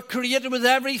and I were created with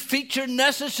every feature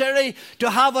necessary to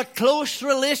have a close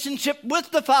relationship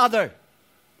with the Father.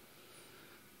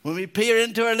 When we peer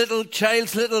into our little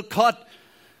child's little cot,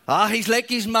 he's like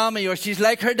his mommy or she's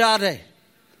like her daddy.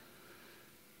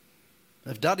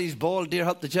 If daddy's bald, dear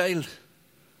help the child.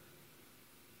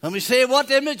 And we say, what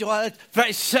image? Well,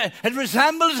 it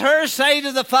resembles her side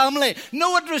of the family.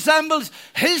 No, it resembles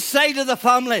his side of the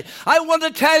family. I want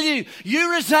to tell you,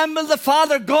 you resemble the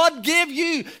Father. God gave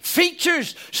you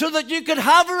features so that you could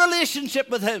have a relationship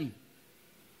with him.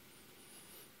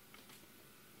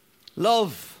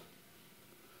 Love.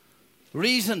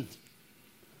 Reason,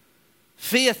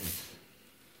 faith,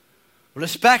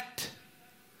 respect,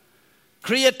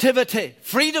 creativity,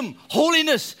 freedom,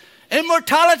 holiness,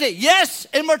 immortality. Yes,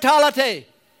 immortality.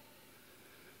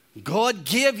 God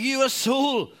gave you a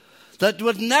soul that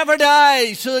would never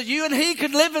die so that you and he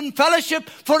could live in fellowship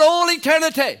for all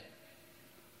eternity.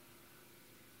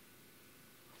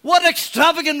 What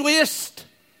extravagant waste.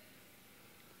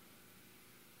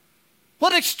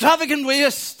 What extravagant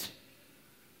waste.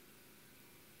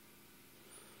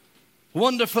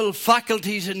 Wonderful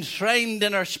faculties enshrined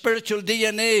in our spiritual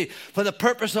DNA for the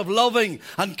purpose of loving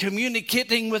and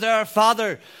communicating with our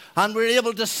Father. And we're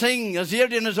able to sing, as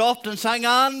Adrian has often sang,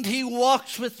 and he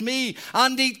walks with me,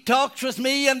 and he talks with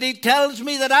me, and he tells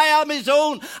me that I am his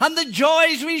own, and the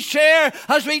joys we share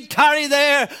as we tarry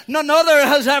there, none other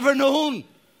has ever known.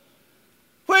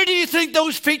 Where do you think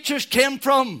those features came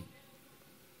from?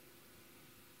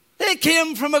 They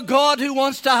came from a God who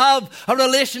wants to have a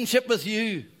relationship with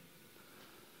you.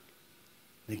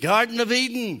 The Garden of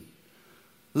Eden,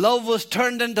 love was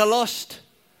turned into lust.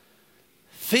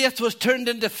 Faith was turned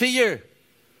into fear.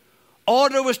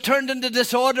 Order was turned into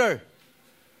disorder.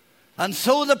 And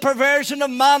so the perversion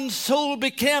of man's soul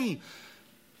became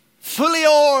fully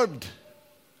orbed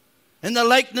in the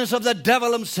likeness of the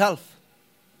devil himself.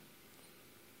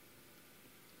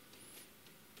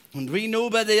 And we know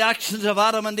by the actions of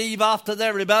Adam and Eve after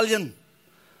their rebellion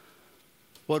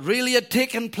what really had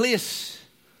taken place.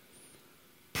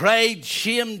 Pride,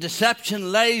 shame,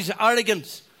 deception, lies,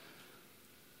 arrogance,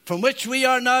 from which we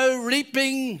are now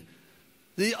reaping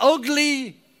the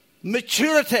ugly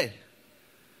maturity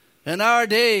in our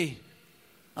day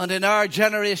and in our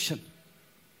generation.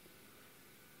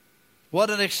 What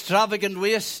an extravagant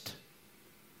waste.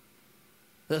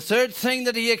 The third thing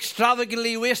that he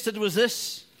extravagantly wasted was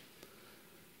this: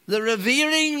 the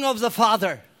revering of the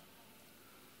Father.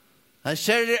 I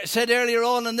said earlier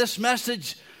on in this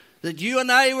message that you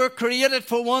and I were created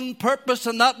for one purpose,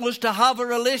 and that was to have a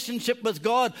relationship with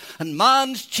God. And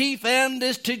man's chief end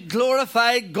is to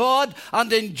glorify God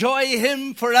and enjoy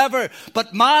Him forever.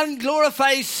 But man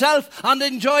glorifies self and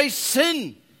enjoys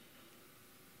sin.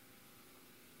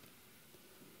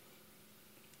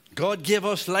 God gave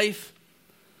us life,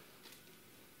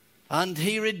 and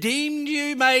He redeemed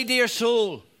you, my dear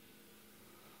soul,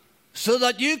 so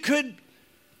that you could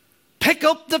pick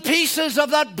up the pieces of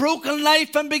that broken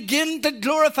life and begin to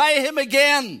glorify Him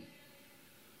again.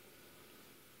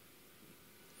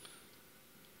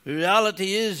 The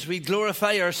reality is we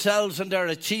glorify ourselves and our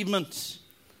achievements.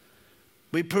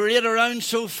 We parade around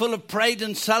so full of pride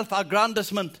and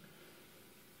self-aggrandizement,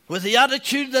 with the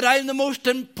attitude that I'm the most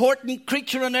important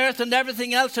creature on earth and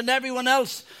everything else and everyone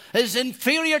else is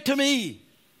inferior to me.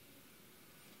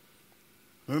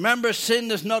 Remember,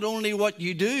 sin is not only what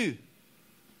you do.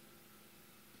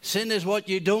 Sin is what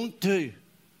you don't do.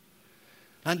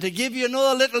 And to give you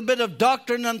another little bit of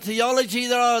doctrine and theology,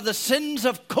 there are the sins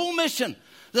of commission,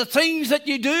 the things that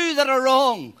you do that are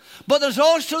wrong. But there's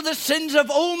also the sins of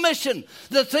omission,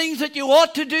 the things that you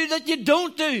ought to do that you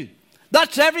don't do.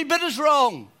 That's every bit as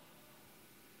wrong.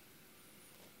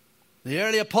 The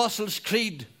early Apostles'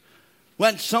 Creed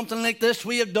went something like this: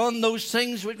 we have done those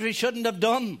things which we shouldn't have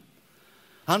done,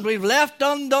 and we've left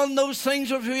undone those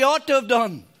things which we ought to have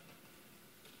done.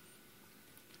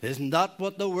 Isn't that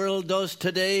what the world does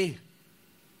today?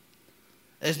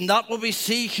 Isn't that what we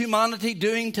see humanity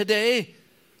doing today?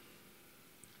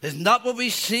 Isn't that what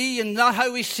we see and not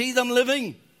how we see them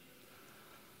living?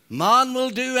 Man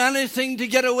will do anything to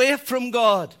get away from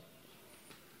God.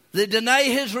 They deny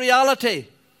His reality,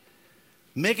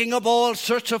 making up all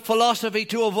sorts of philosophy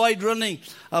to avoid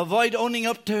owning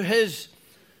up to His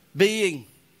being.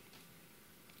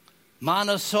 Man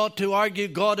has sought to argue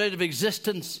God out of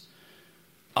existence,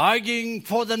 arguing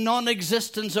for the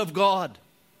non-existence of God.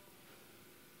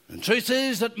 The truth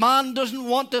is that man doesn't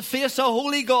want to face a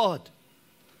holy God.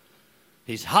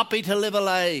 He's happy to live a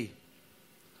lie.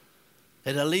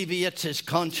 It alleviates his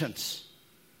conscience.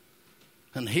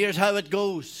 And here's how it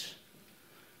goes: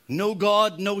 no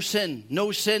God, no sin.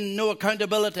 No sin, no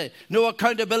accountability. No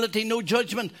accountability, no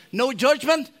judgment. No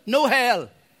judgment, no hell.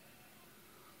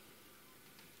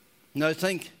 Now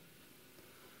think.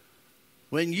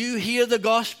 When you hear the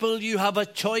gospel, you have a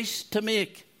choice to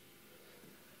make,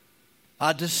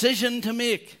 a decision to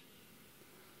make.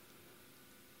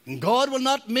 And God will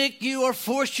not make you or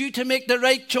force you to make the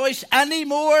right choice any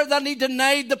more than He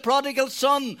denied the prodigal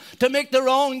son to make the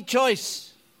wrong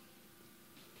choice.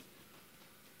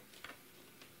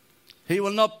 He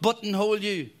will not buttonhole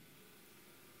you.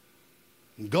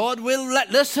 God will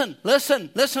listen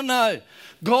now.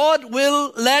 God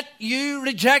will let you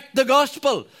reject the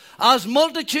gospel, as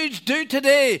multitudes do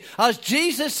today. As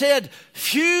Jesus said,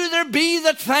 few there be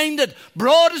that find it.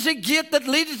 Broad is a gate that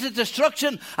leadeth to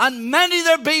destruction, and many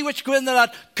there be which go in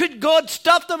thereat. Could God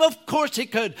stop them? Of course He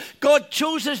could. God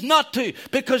chooses not to,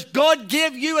 because God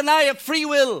gave you and I a free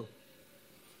will.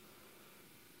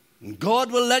 And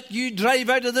God will let you drive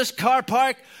out of this car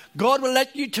park. God will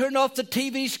let you turn off the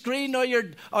TV screen or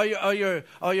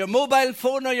your mobile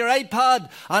phone or your iPad,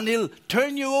 and He'll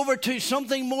turn you over to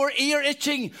something more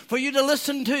ear-itching for you to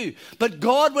listen to. But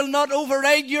God will not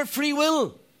override your free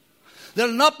will.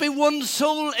 There'll not be one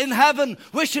soul in heaven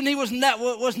wishing he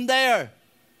wasn't there.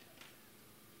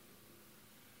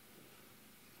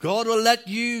 God will let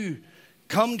you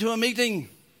come to a meeting,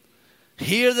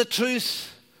 hear the truth,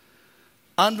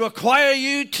 and require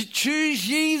you to choose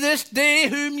ye this day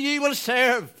whom ye will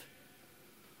serve.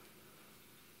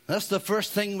 That's the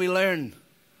first thing we learn.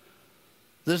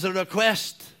 There's a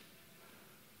request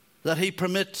that He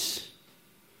permits.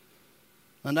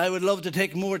 And I would love to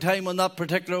take more time on that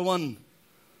particular one,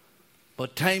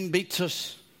 but time beats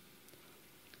us.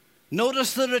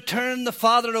 Notice the return the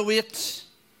Father awaits.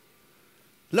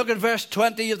 Look at verse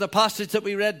 20 of the passage that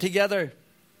we read together.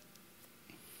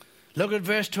 Look at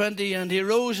verse 20. And he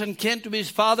rose and came to his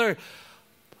father.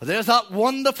 There's that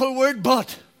wonderful word,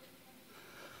 but.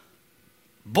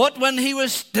 But when he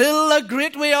was still a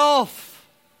great way off.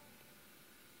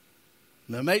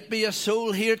 There might be a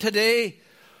soul here today,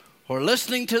 or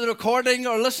listening to the recording,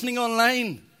 or listening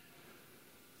online.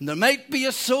 And there might be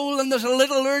a soul, and there's a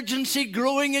little urgency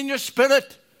growing in your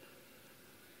spirit.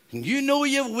 And you know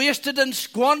you've wasted and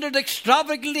squandered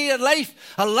extravagantly a life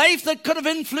that could have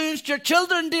influenced your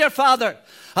children, dear Father.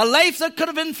 A life that could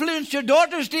have influenced your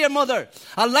daughters, dear mother.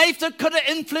 A life that could have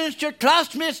influenced your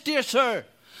classmates, dear sir.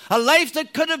 A life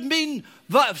that could have been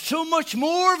so much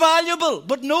more valuable.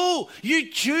 But no, you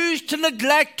choose to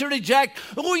neglect, to reject.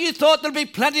 Oh, you thought there'll be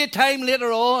plenty of time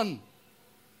later on.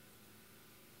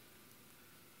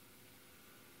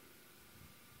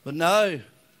 But now,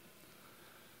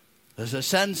 there's a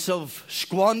sense of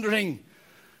squandering.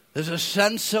 There's a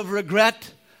sense of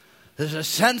regret. There's a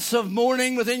sense of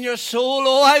mourning within your soul.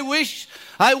 Oh, I wish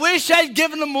I'd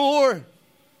given them more.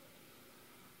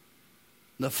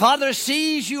 The Father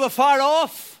sees you afar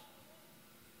off.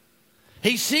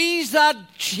 He sees that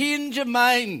change of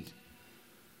mind.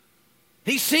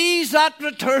 He sees that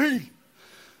return.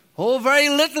 Oh, very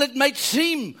little it might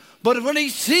seem, but when he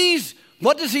sees,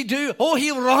 what does he do? Oh,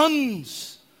 he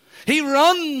runs. He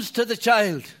runs to the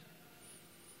child.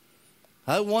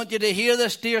 I want you to hear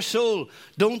this, dear soul.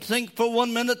 Don't think for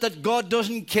 1 minute that God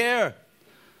doesn't care.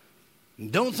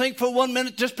 Don't think for 1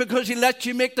 minute just because he lets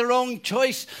you make the wrong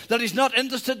choice that he's not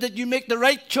interested that you make the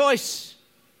right choice.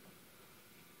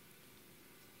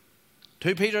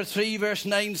 2 Peter 3 verse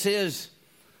 9 says,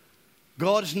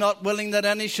 God's not willing that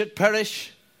any should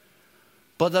perish,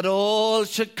 but that all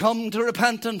should come to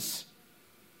repentance.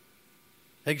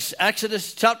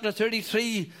 Exodus chapter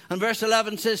 33 and verse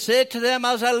 11 says, say to them,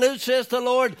 as I live, says the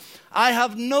Lord, I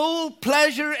have no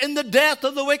pleasure in the death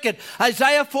of the wicked.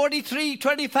 Isaiah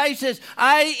 43:25 says,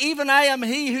 even I am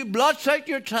he who blots out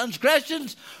your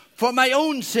transgressions for my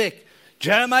own sake.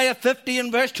 Jeremiah 50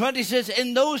 and verse 20 says,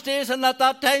 in those days and at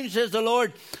that time, says the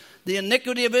Lord, the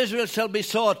iniquity of Israel shall be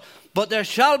sought, but there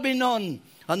shall be none,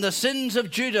 and the sins of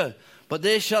Judah, but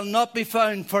they shall not be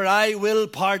found, for I will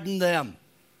pardon them.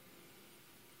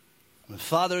 The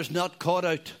Father's not caught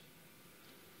out.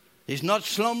 He's not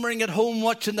slumbering at home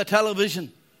watching the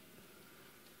television.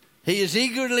 He is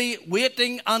eagerly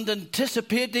waiting and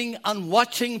anticipating and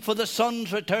watching for the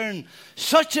Son's return.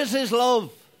 Such is his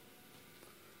love.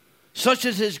 Such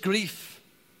is his grief.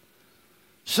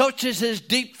 Such is his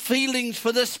deep feelings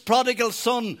for this prodigal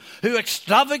son who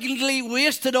extravagantly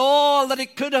wasted all that he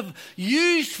could have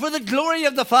used for the glory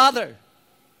of the Father.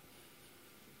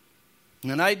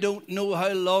 And I don't know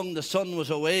how long the son was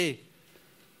away,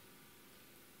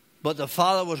 but the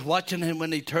Father was watching him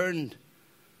when he turned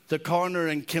the corner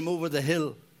and came over the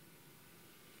hill.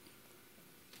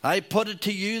 I put it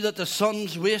to you that the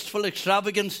son's wasteful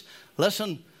extravagance,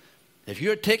 listen, if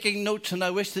you're taking notes, and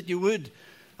I wish that you would,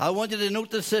 I want you to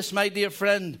notice this, my dear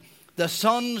friend. The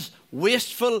son's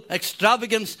wasteful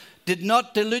extravagance did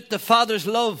not dilute the Father's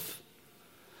love.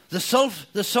 The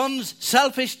son's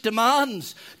selfish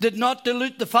demands did not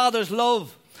dilute the Father's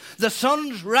love. The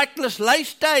son's reckless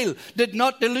lifestyle did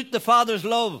not dilute the Father's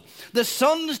love. The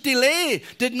son's delay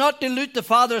did not dilute the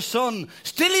Father's son.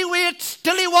 Still he waits,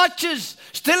 still he watches,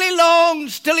 still he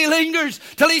longs, still he lingers,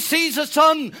 till he sees the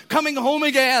son coming home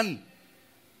again.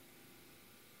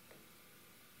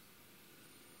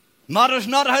 Matters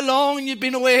not how long you've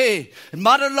been away. It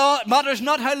matters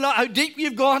not how deep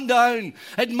you've gone down.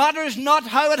 It matters not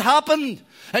how it happened.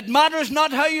 It matters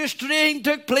not how your straying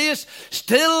took place.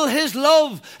 Still his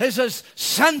love is as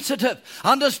sensitive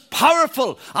and as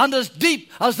powerful and as deep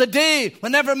as the day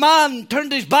whenever man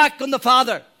turned his back on the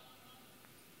Father.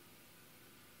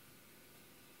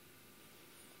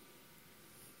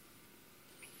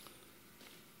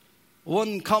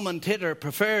 One commentator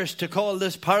prefers to call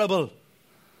this parable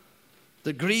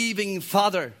the grieving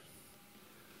father,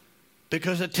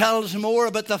 because it tells more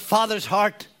about the Father's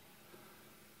heart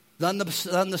than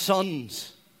the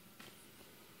Son's.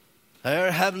 Our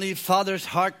Heavenly Father's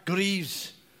heart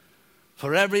grieves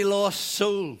for every lost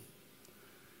soul.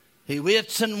 He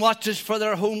waits and watches for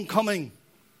their homecoming.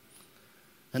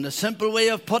 And the simple way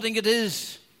of putting it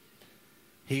is,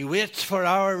 he waits for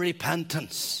our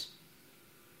repentance.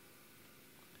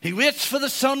 He waits for the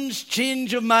Son's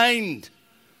change of mind.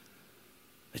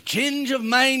 A change of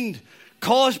mind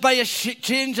caused by a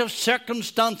change of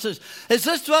circumstances. Is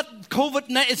this not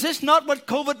what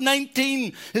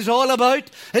COVID-19 is all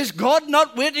about? Is God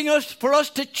not waiting for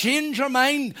us to change our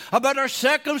mind about our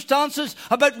circumstances,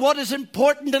 about what is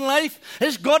important in life?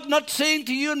 Is God not saying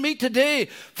to you and me today,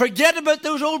 forget about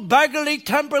those old beggarly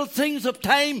temporal things of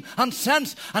time and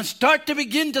sense and start to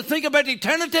begin to think about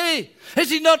eternity?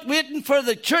 Is he not waiting for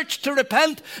the church to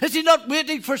repent? Is he not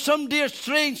waiting for some dear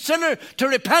strange sinner to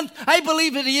repent? I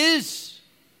believe that he is.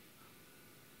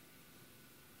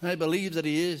 I believe that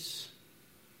he is.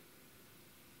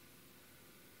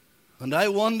 And I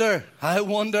wonder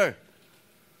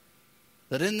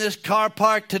that in this car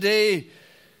park today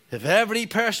If every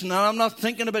person, and I'm not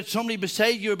thinking about somebody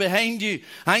beside you or behind you,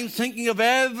 I'm thinking of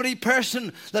every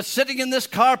person that's sitting in this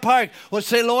car park would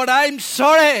say, Lord, I'm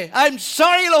sorry,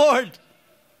 Lord.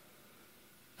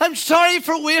 I'm sorry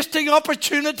for wasting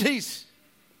opportunities.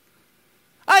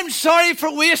 I'm sorry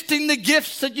for wasting the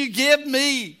gifts that you gave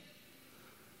me.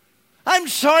 I'm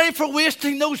sorry for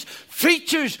wasting those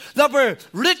features that were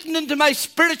written into my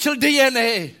spiritual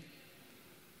DNA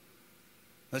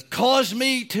that caused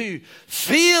me to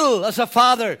feel as a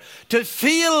father, to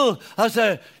feel as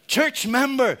a church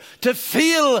member, to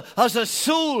feel as a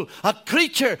soul, a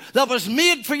creature that was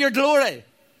made for your glory.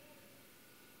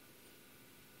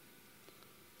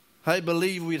 I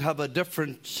believe we'd have a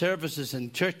different services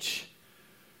in church.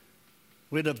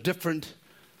 We'd have different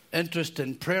interest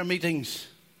in prayer meetings.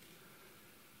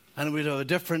 And we'd have a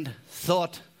different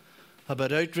thought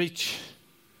about outreach.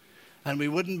 And we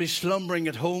wouldn't be slumbering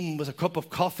at home with a cup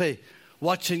of coffee,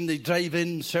 watching the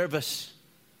drive-in service.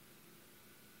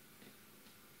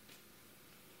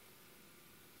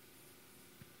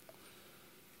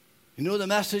 You know the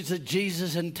message that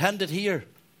Jesus intended here?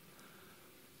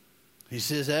 He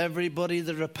says, everybody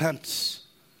that repents.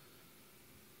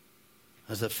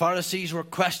 As the Pharisees were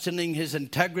questioning his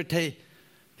integrity,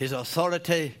 his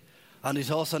authority, and his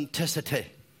authenticity,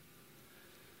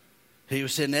 he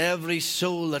was saying every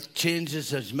soul that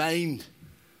changes his mind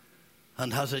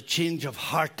and has a change of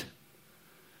heart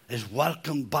is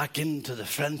welcomed back into the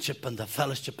friendship and the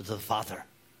fellowship of the Father.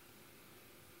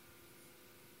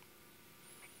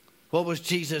 What was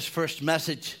Jesus' first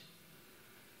message?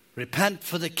 Repent,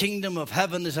 for the kingdom of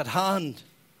heaven is at hand.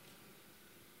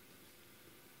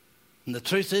 And the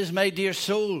truth is, my dear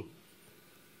soul,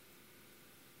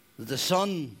 that the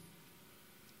Son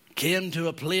came to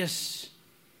a place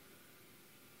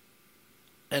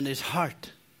in his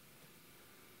heart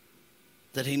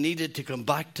that he needed to come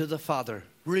back to the Father.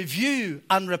 Review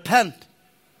and repent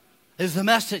is the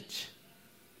message.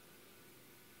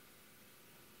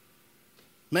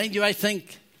 Mind you, I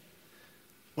think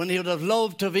when he would have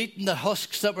loved to have eaten the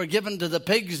husks that were given to the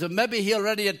pigs, and maybe he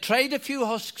already had tried a few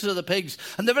husks of the pigs.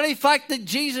 And the very fact that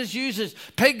Jesus uses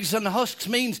pigs and husks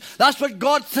means that's what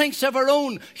God thinks of our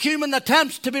own human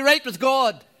attempts to be right with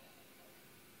God.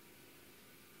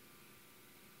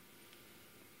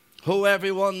 Ho,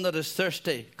 everyone that is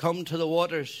thirsty, come to the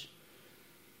waters.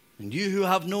 And you who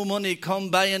have no money,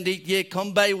 come buy and eat. Yea,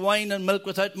 come buy wine and milk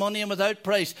without money and without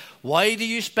price. Why do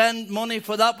you spend money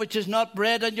for that which is not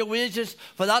bread, and your wages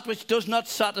for that which does not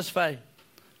satisfy?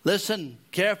 Listen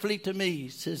carefully to me,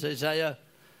 says Isaiah.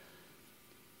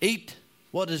 Eat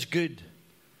what is good,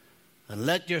 and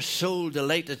let your soul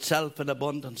delight itself in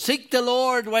abundance. Seek the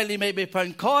Lord while he may be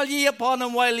found. Call ye upon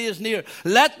him while he is near.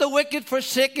 Let the wicked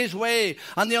forsake his way,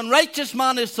 and the unrighteous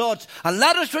man his thoughts. And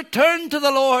let us return to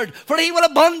the Lord, for he will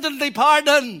abundantly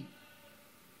pardon.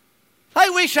 I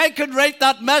wish I could write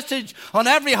that message on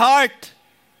every heart.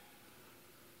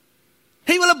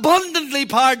 He will abundantly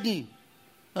pardon,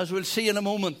 as we'll see in a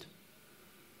moment.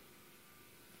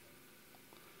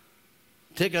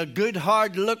 Take a good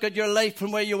hard look at your life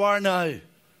from where you are now.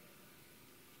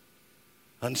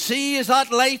 And see, is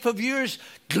that life of yours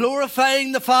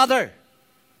glorifying the Father?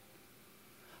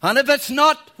 And if it's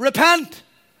not, repent.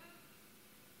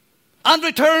 And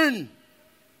return.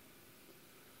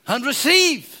 And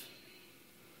receive.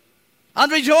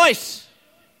 And rejoice.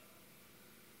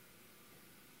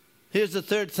 Here's the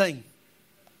third thing.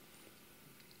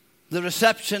 The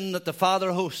reception that the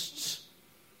Father hosts.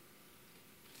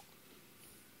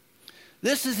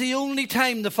 This is the only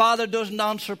time the Father doesn't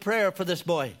answer prayer for this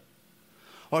boy.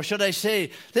 Or should I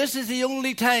say, this is the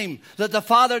only time that the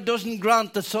Father doesn't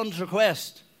grant the Son's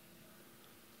request.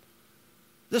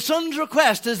 The Son's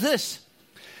request is this: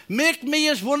 make me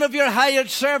as one of your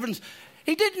hired servants.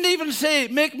 He didn't even say,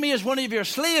 make me as one of your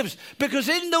slaves, because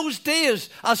in those days,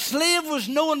 a slave was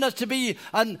known as to be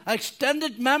an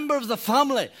extended member of the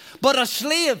family. But a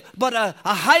slave, a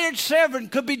hired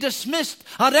servant could be dismissed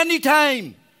at any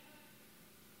time.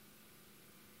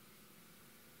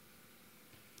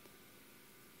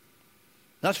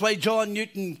 That's why John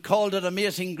Newton called it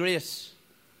Amazing Grace.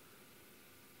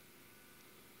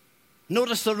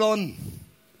 Notice the run.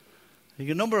 You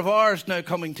got a number of hours now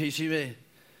coming to you.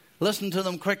 Listen to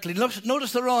them quickly.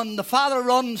 Notice the run. The Father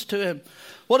runs to him.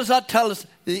 What does that tell us?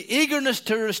 The eagerness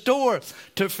to restore,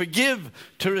 to forgive,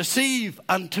 to receive,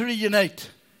 and to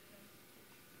reunite.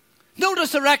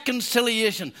 Notice the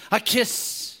reconciliation. A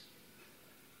kiss.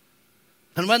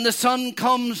 And when the son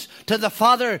comes to the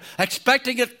father,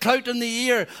 expecting a clout in the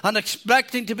ear and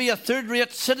expecting to be a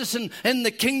third-rate citizen in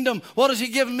the kingdom, what does he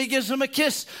give him? He gives him a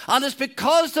kiss. And it's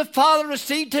because the father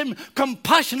received him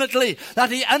compassionately that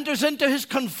he enters into his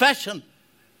confession.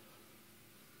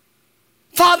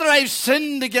 Father, I've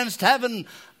sinned against heaven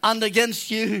and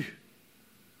against you.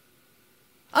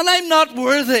 And I'm not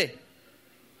worthy.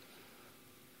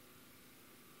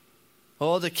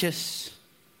 Oh, the kiss.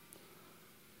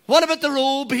 What about the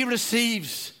robe he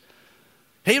receives?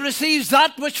 He receives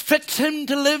that which fits him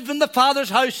to live in the Father's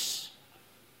house.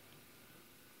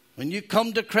 When you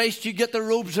come to Christ, you get the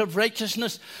robes of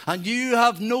righteousness, and you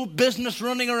have no business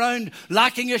running around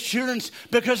lacking assurance,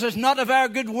 because it's not of our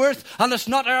good worth and it's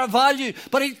not our value.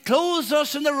 But he clothes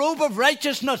us in the robe of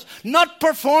righteousness, not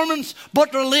performance,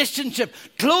 but relationship.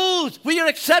 Clothed, we are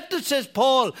accepted, says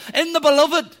Paul, in the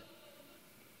beloved.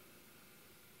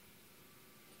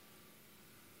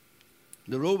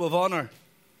 The robe of honor,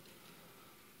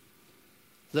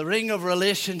 the ring of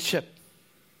relationship.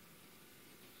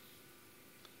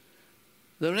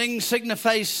 The ring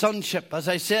signifies sonship. As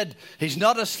I said, he's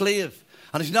not a slave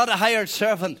and he's not a hired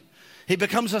servant. He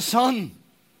becomes a son.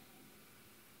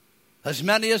 As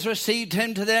many as received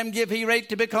him, to them gave he right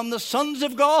to become the sons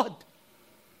of God.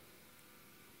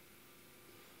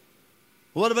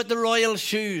 What about the royal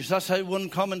shoes? That's how one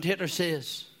commentator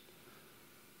says.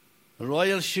 The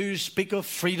royal shoes speak of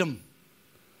freedom.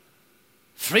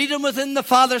 Freedom within the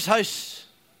Father's house.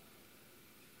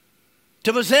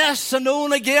 To possess and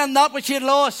own again that which he had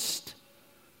lost.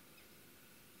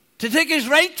 To take his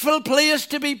rightful place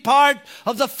to be part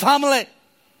of the family.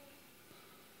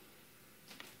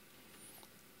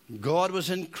 God was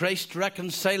in Christ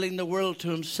reconciling the world to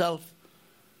himself,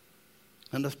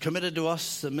 and hath committed to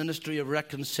us the ministry of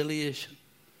reconciliation.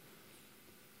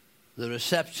 The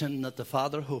reception that the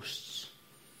Father hosts.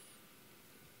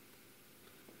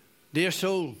 Dear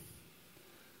soul,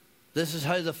 this is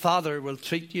how the Father will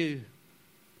treat you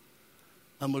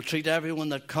and will treat everyone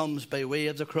that comes by way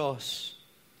of the cross.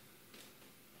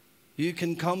 You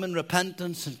can come in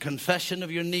repentance and confession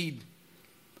of your need.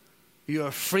 You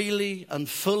are freely and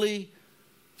fully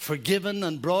forgiven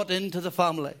and brought into the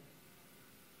family.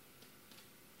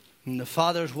 And the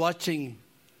Father's watching.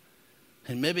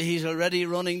 And maybe he's already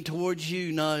running towards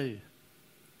you now. And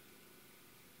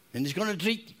he's going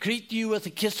to greet you with a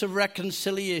kiss of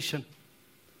reconciliation.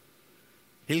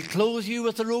 He'll clothe you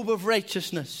with the robe of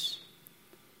righteousness.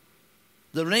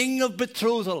 The ring of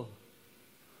betrothal.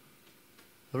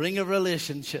 The ring of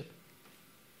relationship.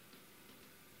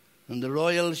 And the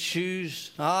royal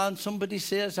shoes. And somebody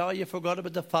says, you forgot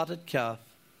about the fatted calf.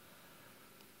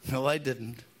 No, I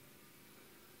didn't.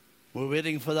 We're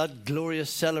waiting for that glorious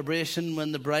celebration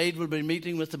when the bride will be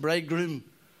meeting with the bridegroom.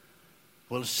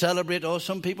 We'll celebrate.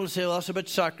 Some people say, that's about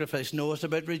sacrifice. No, it's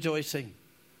about rejoicing.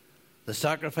 The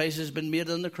sacrifice has been made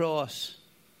on the cross.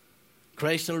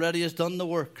 Christ already has done the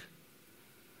work.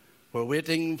 We're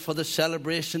waiting for the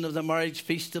celebration of the marriage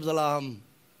feast of the Lamb,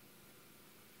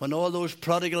 when all those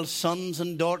prodigal sons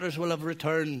and daughters will have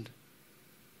returned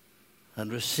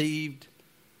and received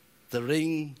the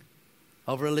ring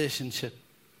of relationship.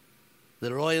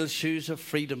 The royal shoes of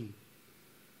freedom,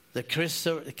 the kiss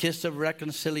of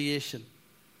reconciliation,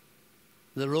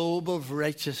 the robe of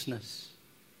righteousness,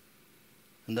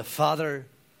 and the Father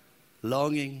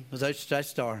longing with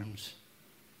outstretched arms.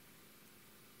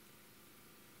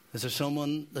 Is there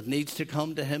someone that needs to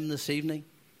come to him this evening?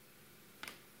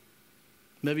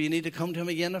 Maybe you need to come to him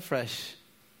again afresh.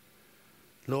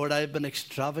 Lord, I've been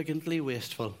extravagantly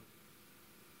wasteful.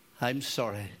 I'm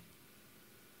sorry.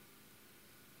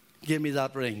 Give me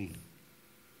that ring.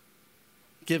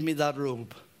 Give me that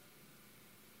robe.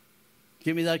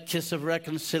 Give me that kiss of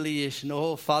reconciliation.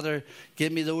 Oh, Father,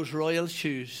 give me those royal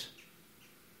shoes.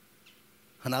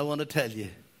 And I want to tell you,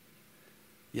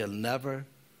 you'll never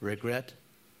regret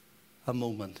a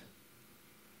moment.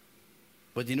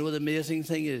 But you know what the amazing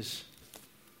thing is?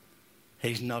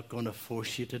 He's not going to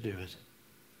force you to do it.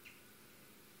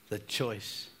 The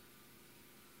choice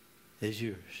is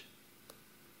yours.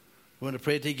 We're going to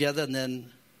pray together, and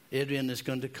then Adrian is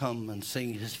going to come and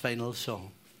sing his final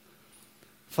song.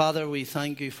 Father, we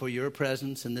thank you for your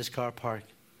presence in this car park.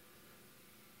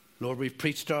 Lord, we've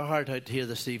preached our heart out here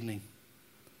this evening.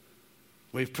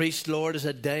 We've preached, Lord, as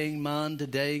a dying man to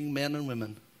dying men and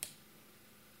women.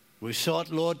 We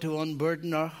sought, Lord, to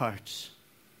unburden our hearts.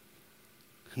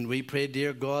 And we pray,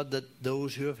 dear God, that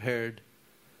those who have heard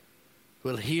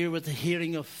will hear with the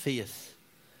hearing of faith,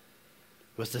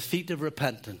 with the feet of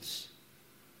repentance,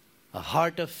 a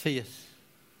heart of faith,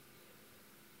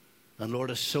 and Lord,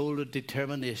 a soul of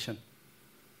determination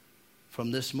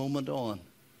from this moment on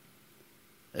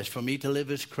is for me to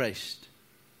live as Christ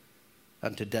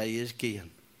and to die as gain.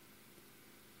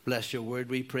 Bless your word,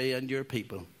 we pray, and your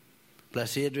people.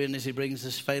 Bless Adrian as he brings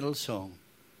this final song.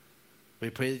 We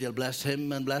pray that you'll bless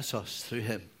him and bless us through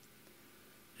him.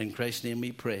 In Christ's name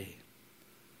we pray.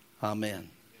 Amen.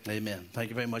 Amen. Thank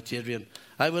you very much, Adrian.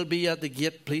 I will be at the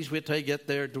gate. Please wait till I get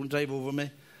there. Don't drive over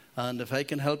me. And if I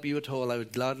can help you at all, I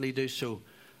would gladly do so.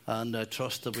 And I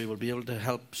trust that we will be able to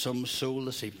help some soul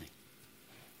this evening.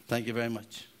 Thank you very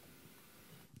much.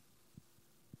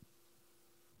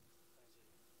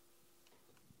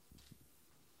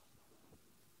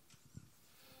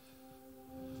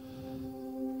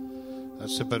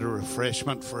 That's a bit of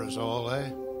refreshment for us all, eh?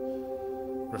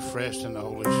 Refreshed in the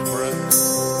Holy Spirit.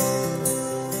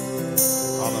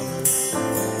 Hallelujah.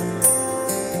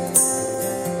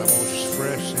 The most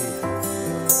refreshing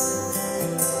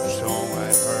song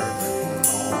I've heard in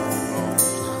a long, long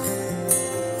time.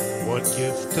 What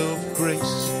gift of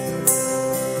grace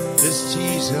is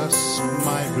Jesus,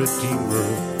 my Redeemer?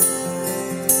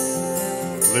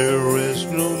 There is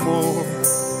no more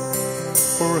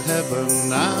for heaven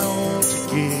now to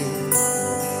give.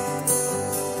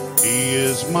 He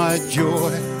is my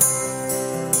joy,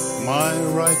 my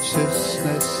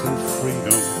righteousness and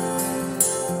freedom,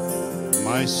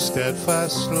 my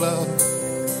steadfast love,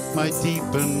 my deep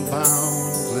and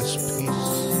boundless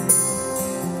peace.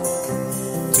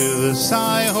 To this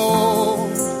I hold,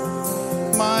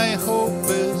 my hope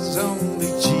is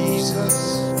only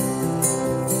Jesus.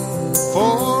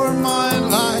 For my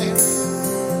life,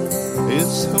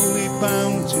 it's wholly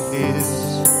bound to his.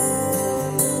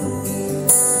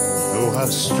 Oh, how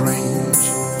strange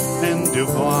and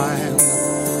divine,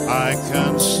 I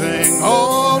can sing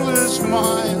all is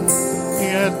mine,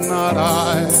 yet not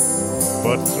I,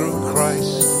 but through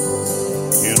Christ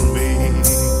in me.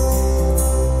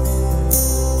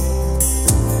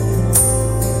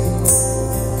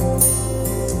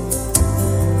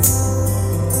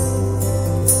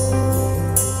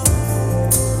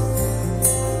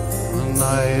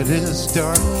 It is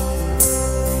dark,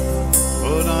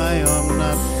 but I am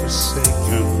not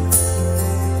forsaken,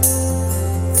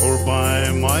 for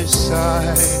by my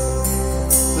side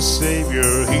the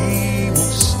Savior, he will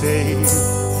stay.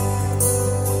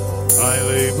 I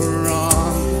labor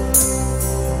on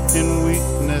in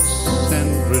weakness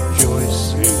and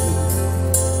rejoicing,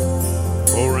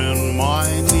 for in my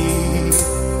need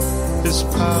his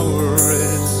power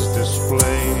is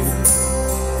displayed.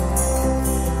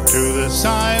 To this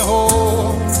I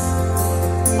hold,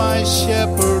 my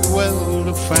shepherd will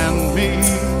defend me.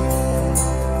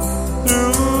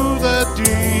 Through the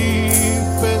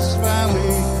deepest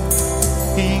valley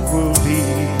he will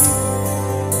lead.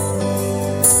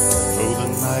 Oh, the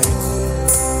night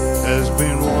has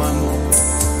been won,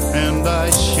 and I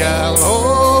shall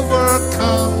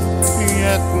overcome,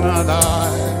 yet not I,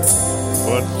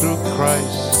 but through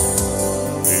Christ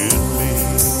in me.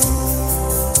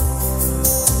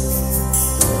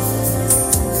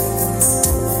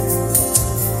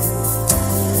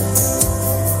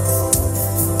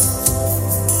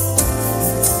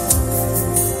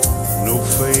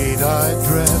 I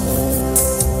dread,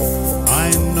 I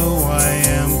know I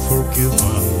am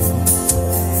forgiven.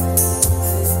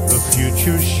 The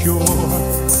future's sure,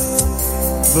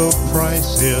 the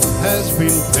price it has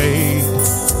been paid.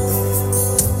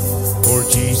 For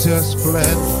Jesus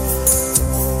bled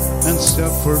and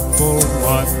suffered for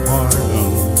my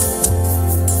pardon,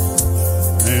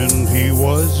 and he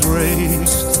was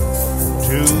raised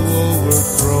to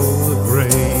overthrow the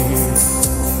grave.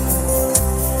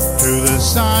 To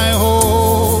this I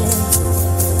hold,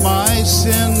 my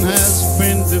sin has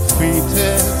been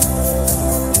defeated.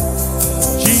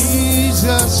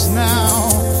 Jesus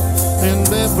now and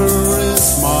ever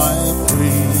is my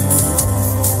plea.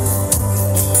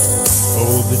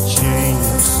 Oh, the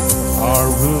chains are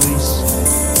released,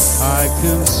 I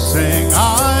can sing,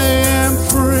 I am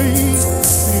free,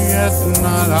 yet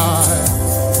not I,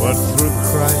 but through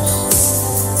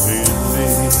Christ in me.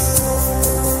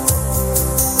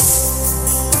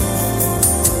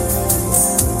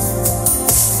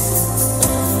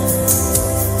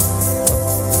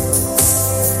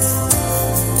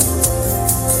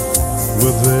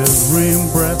 With every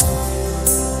breath,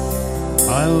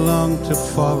 I long to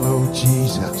follow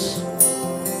Jesus,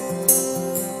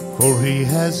 for he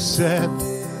has said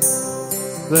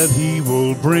that he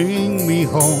will bring me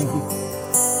home.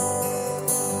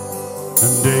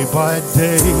 And day by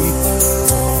day,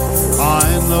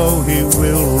 I know he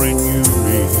will renew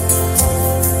me,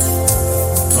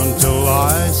 until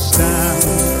I stand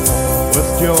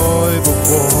with joy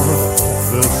before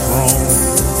the throne.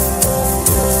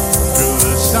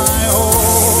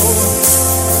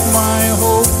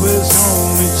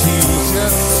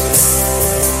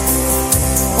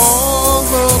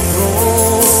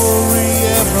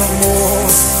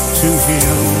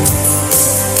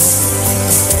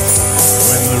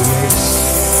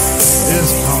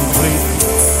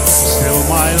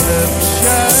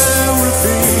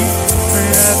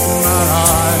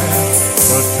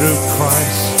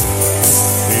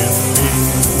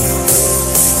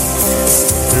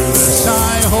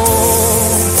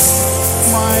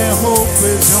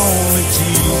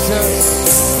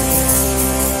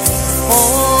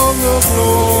 the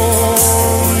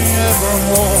glory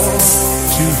evermore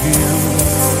to Him.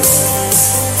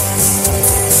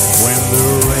 When the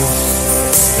race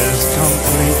is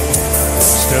complete,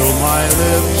 still my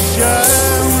lips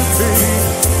shall repeat,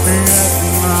 yet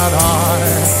not I,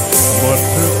 but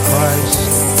through Christ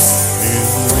in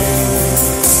me.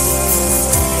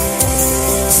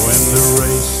 When the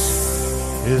race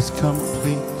is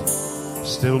complete,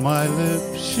 still my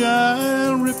lips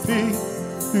shall repeat,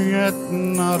 yet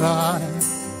not I,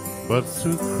 but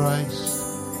through Christ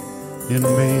in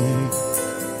me.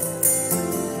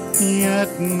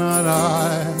 Yet not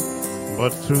I,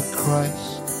 but through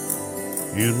Christ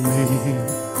in me.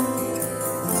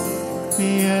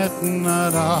 Yet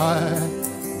not I,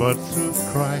 but through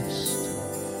Christ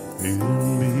in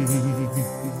me.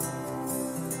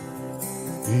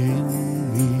 In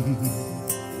me.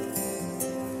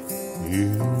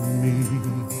 In me.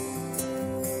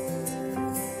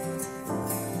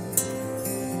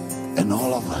 And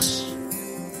all of us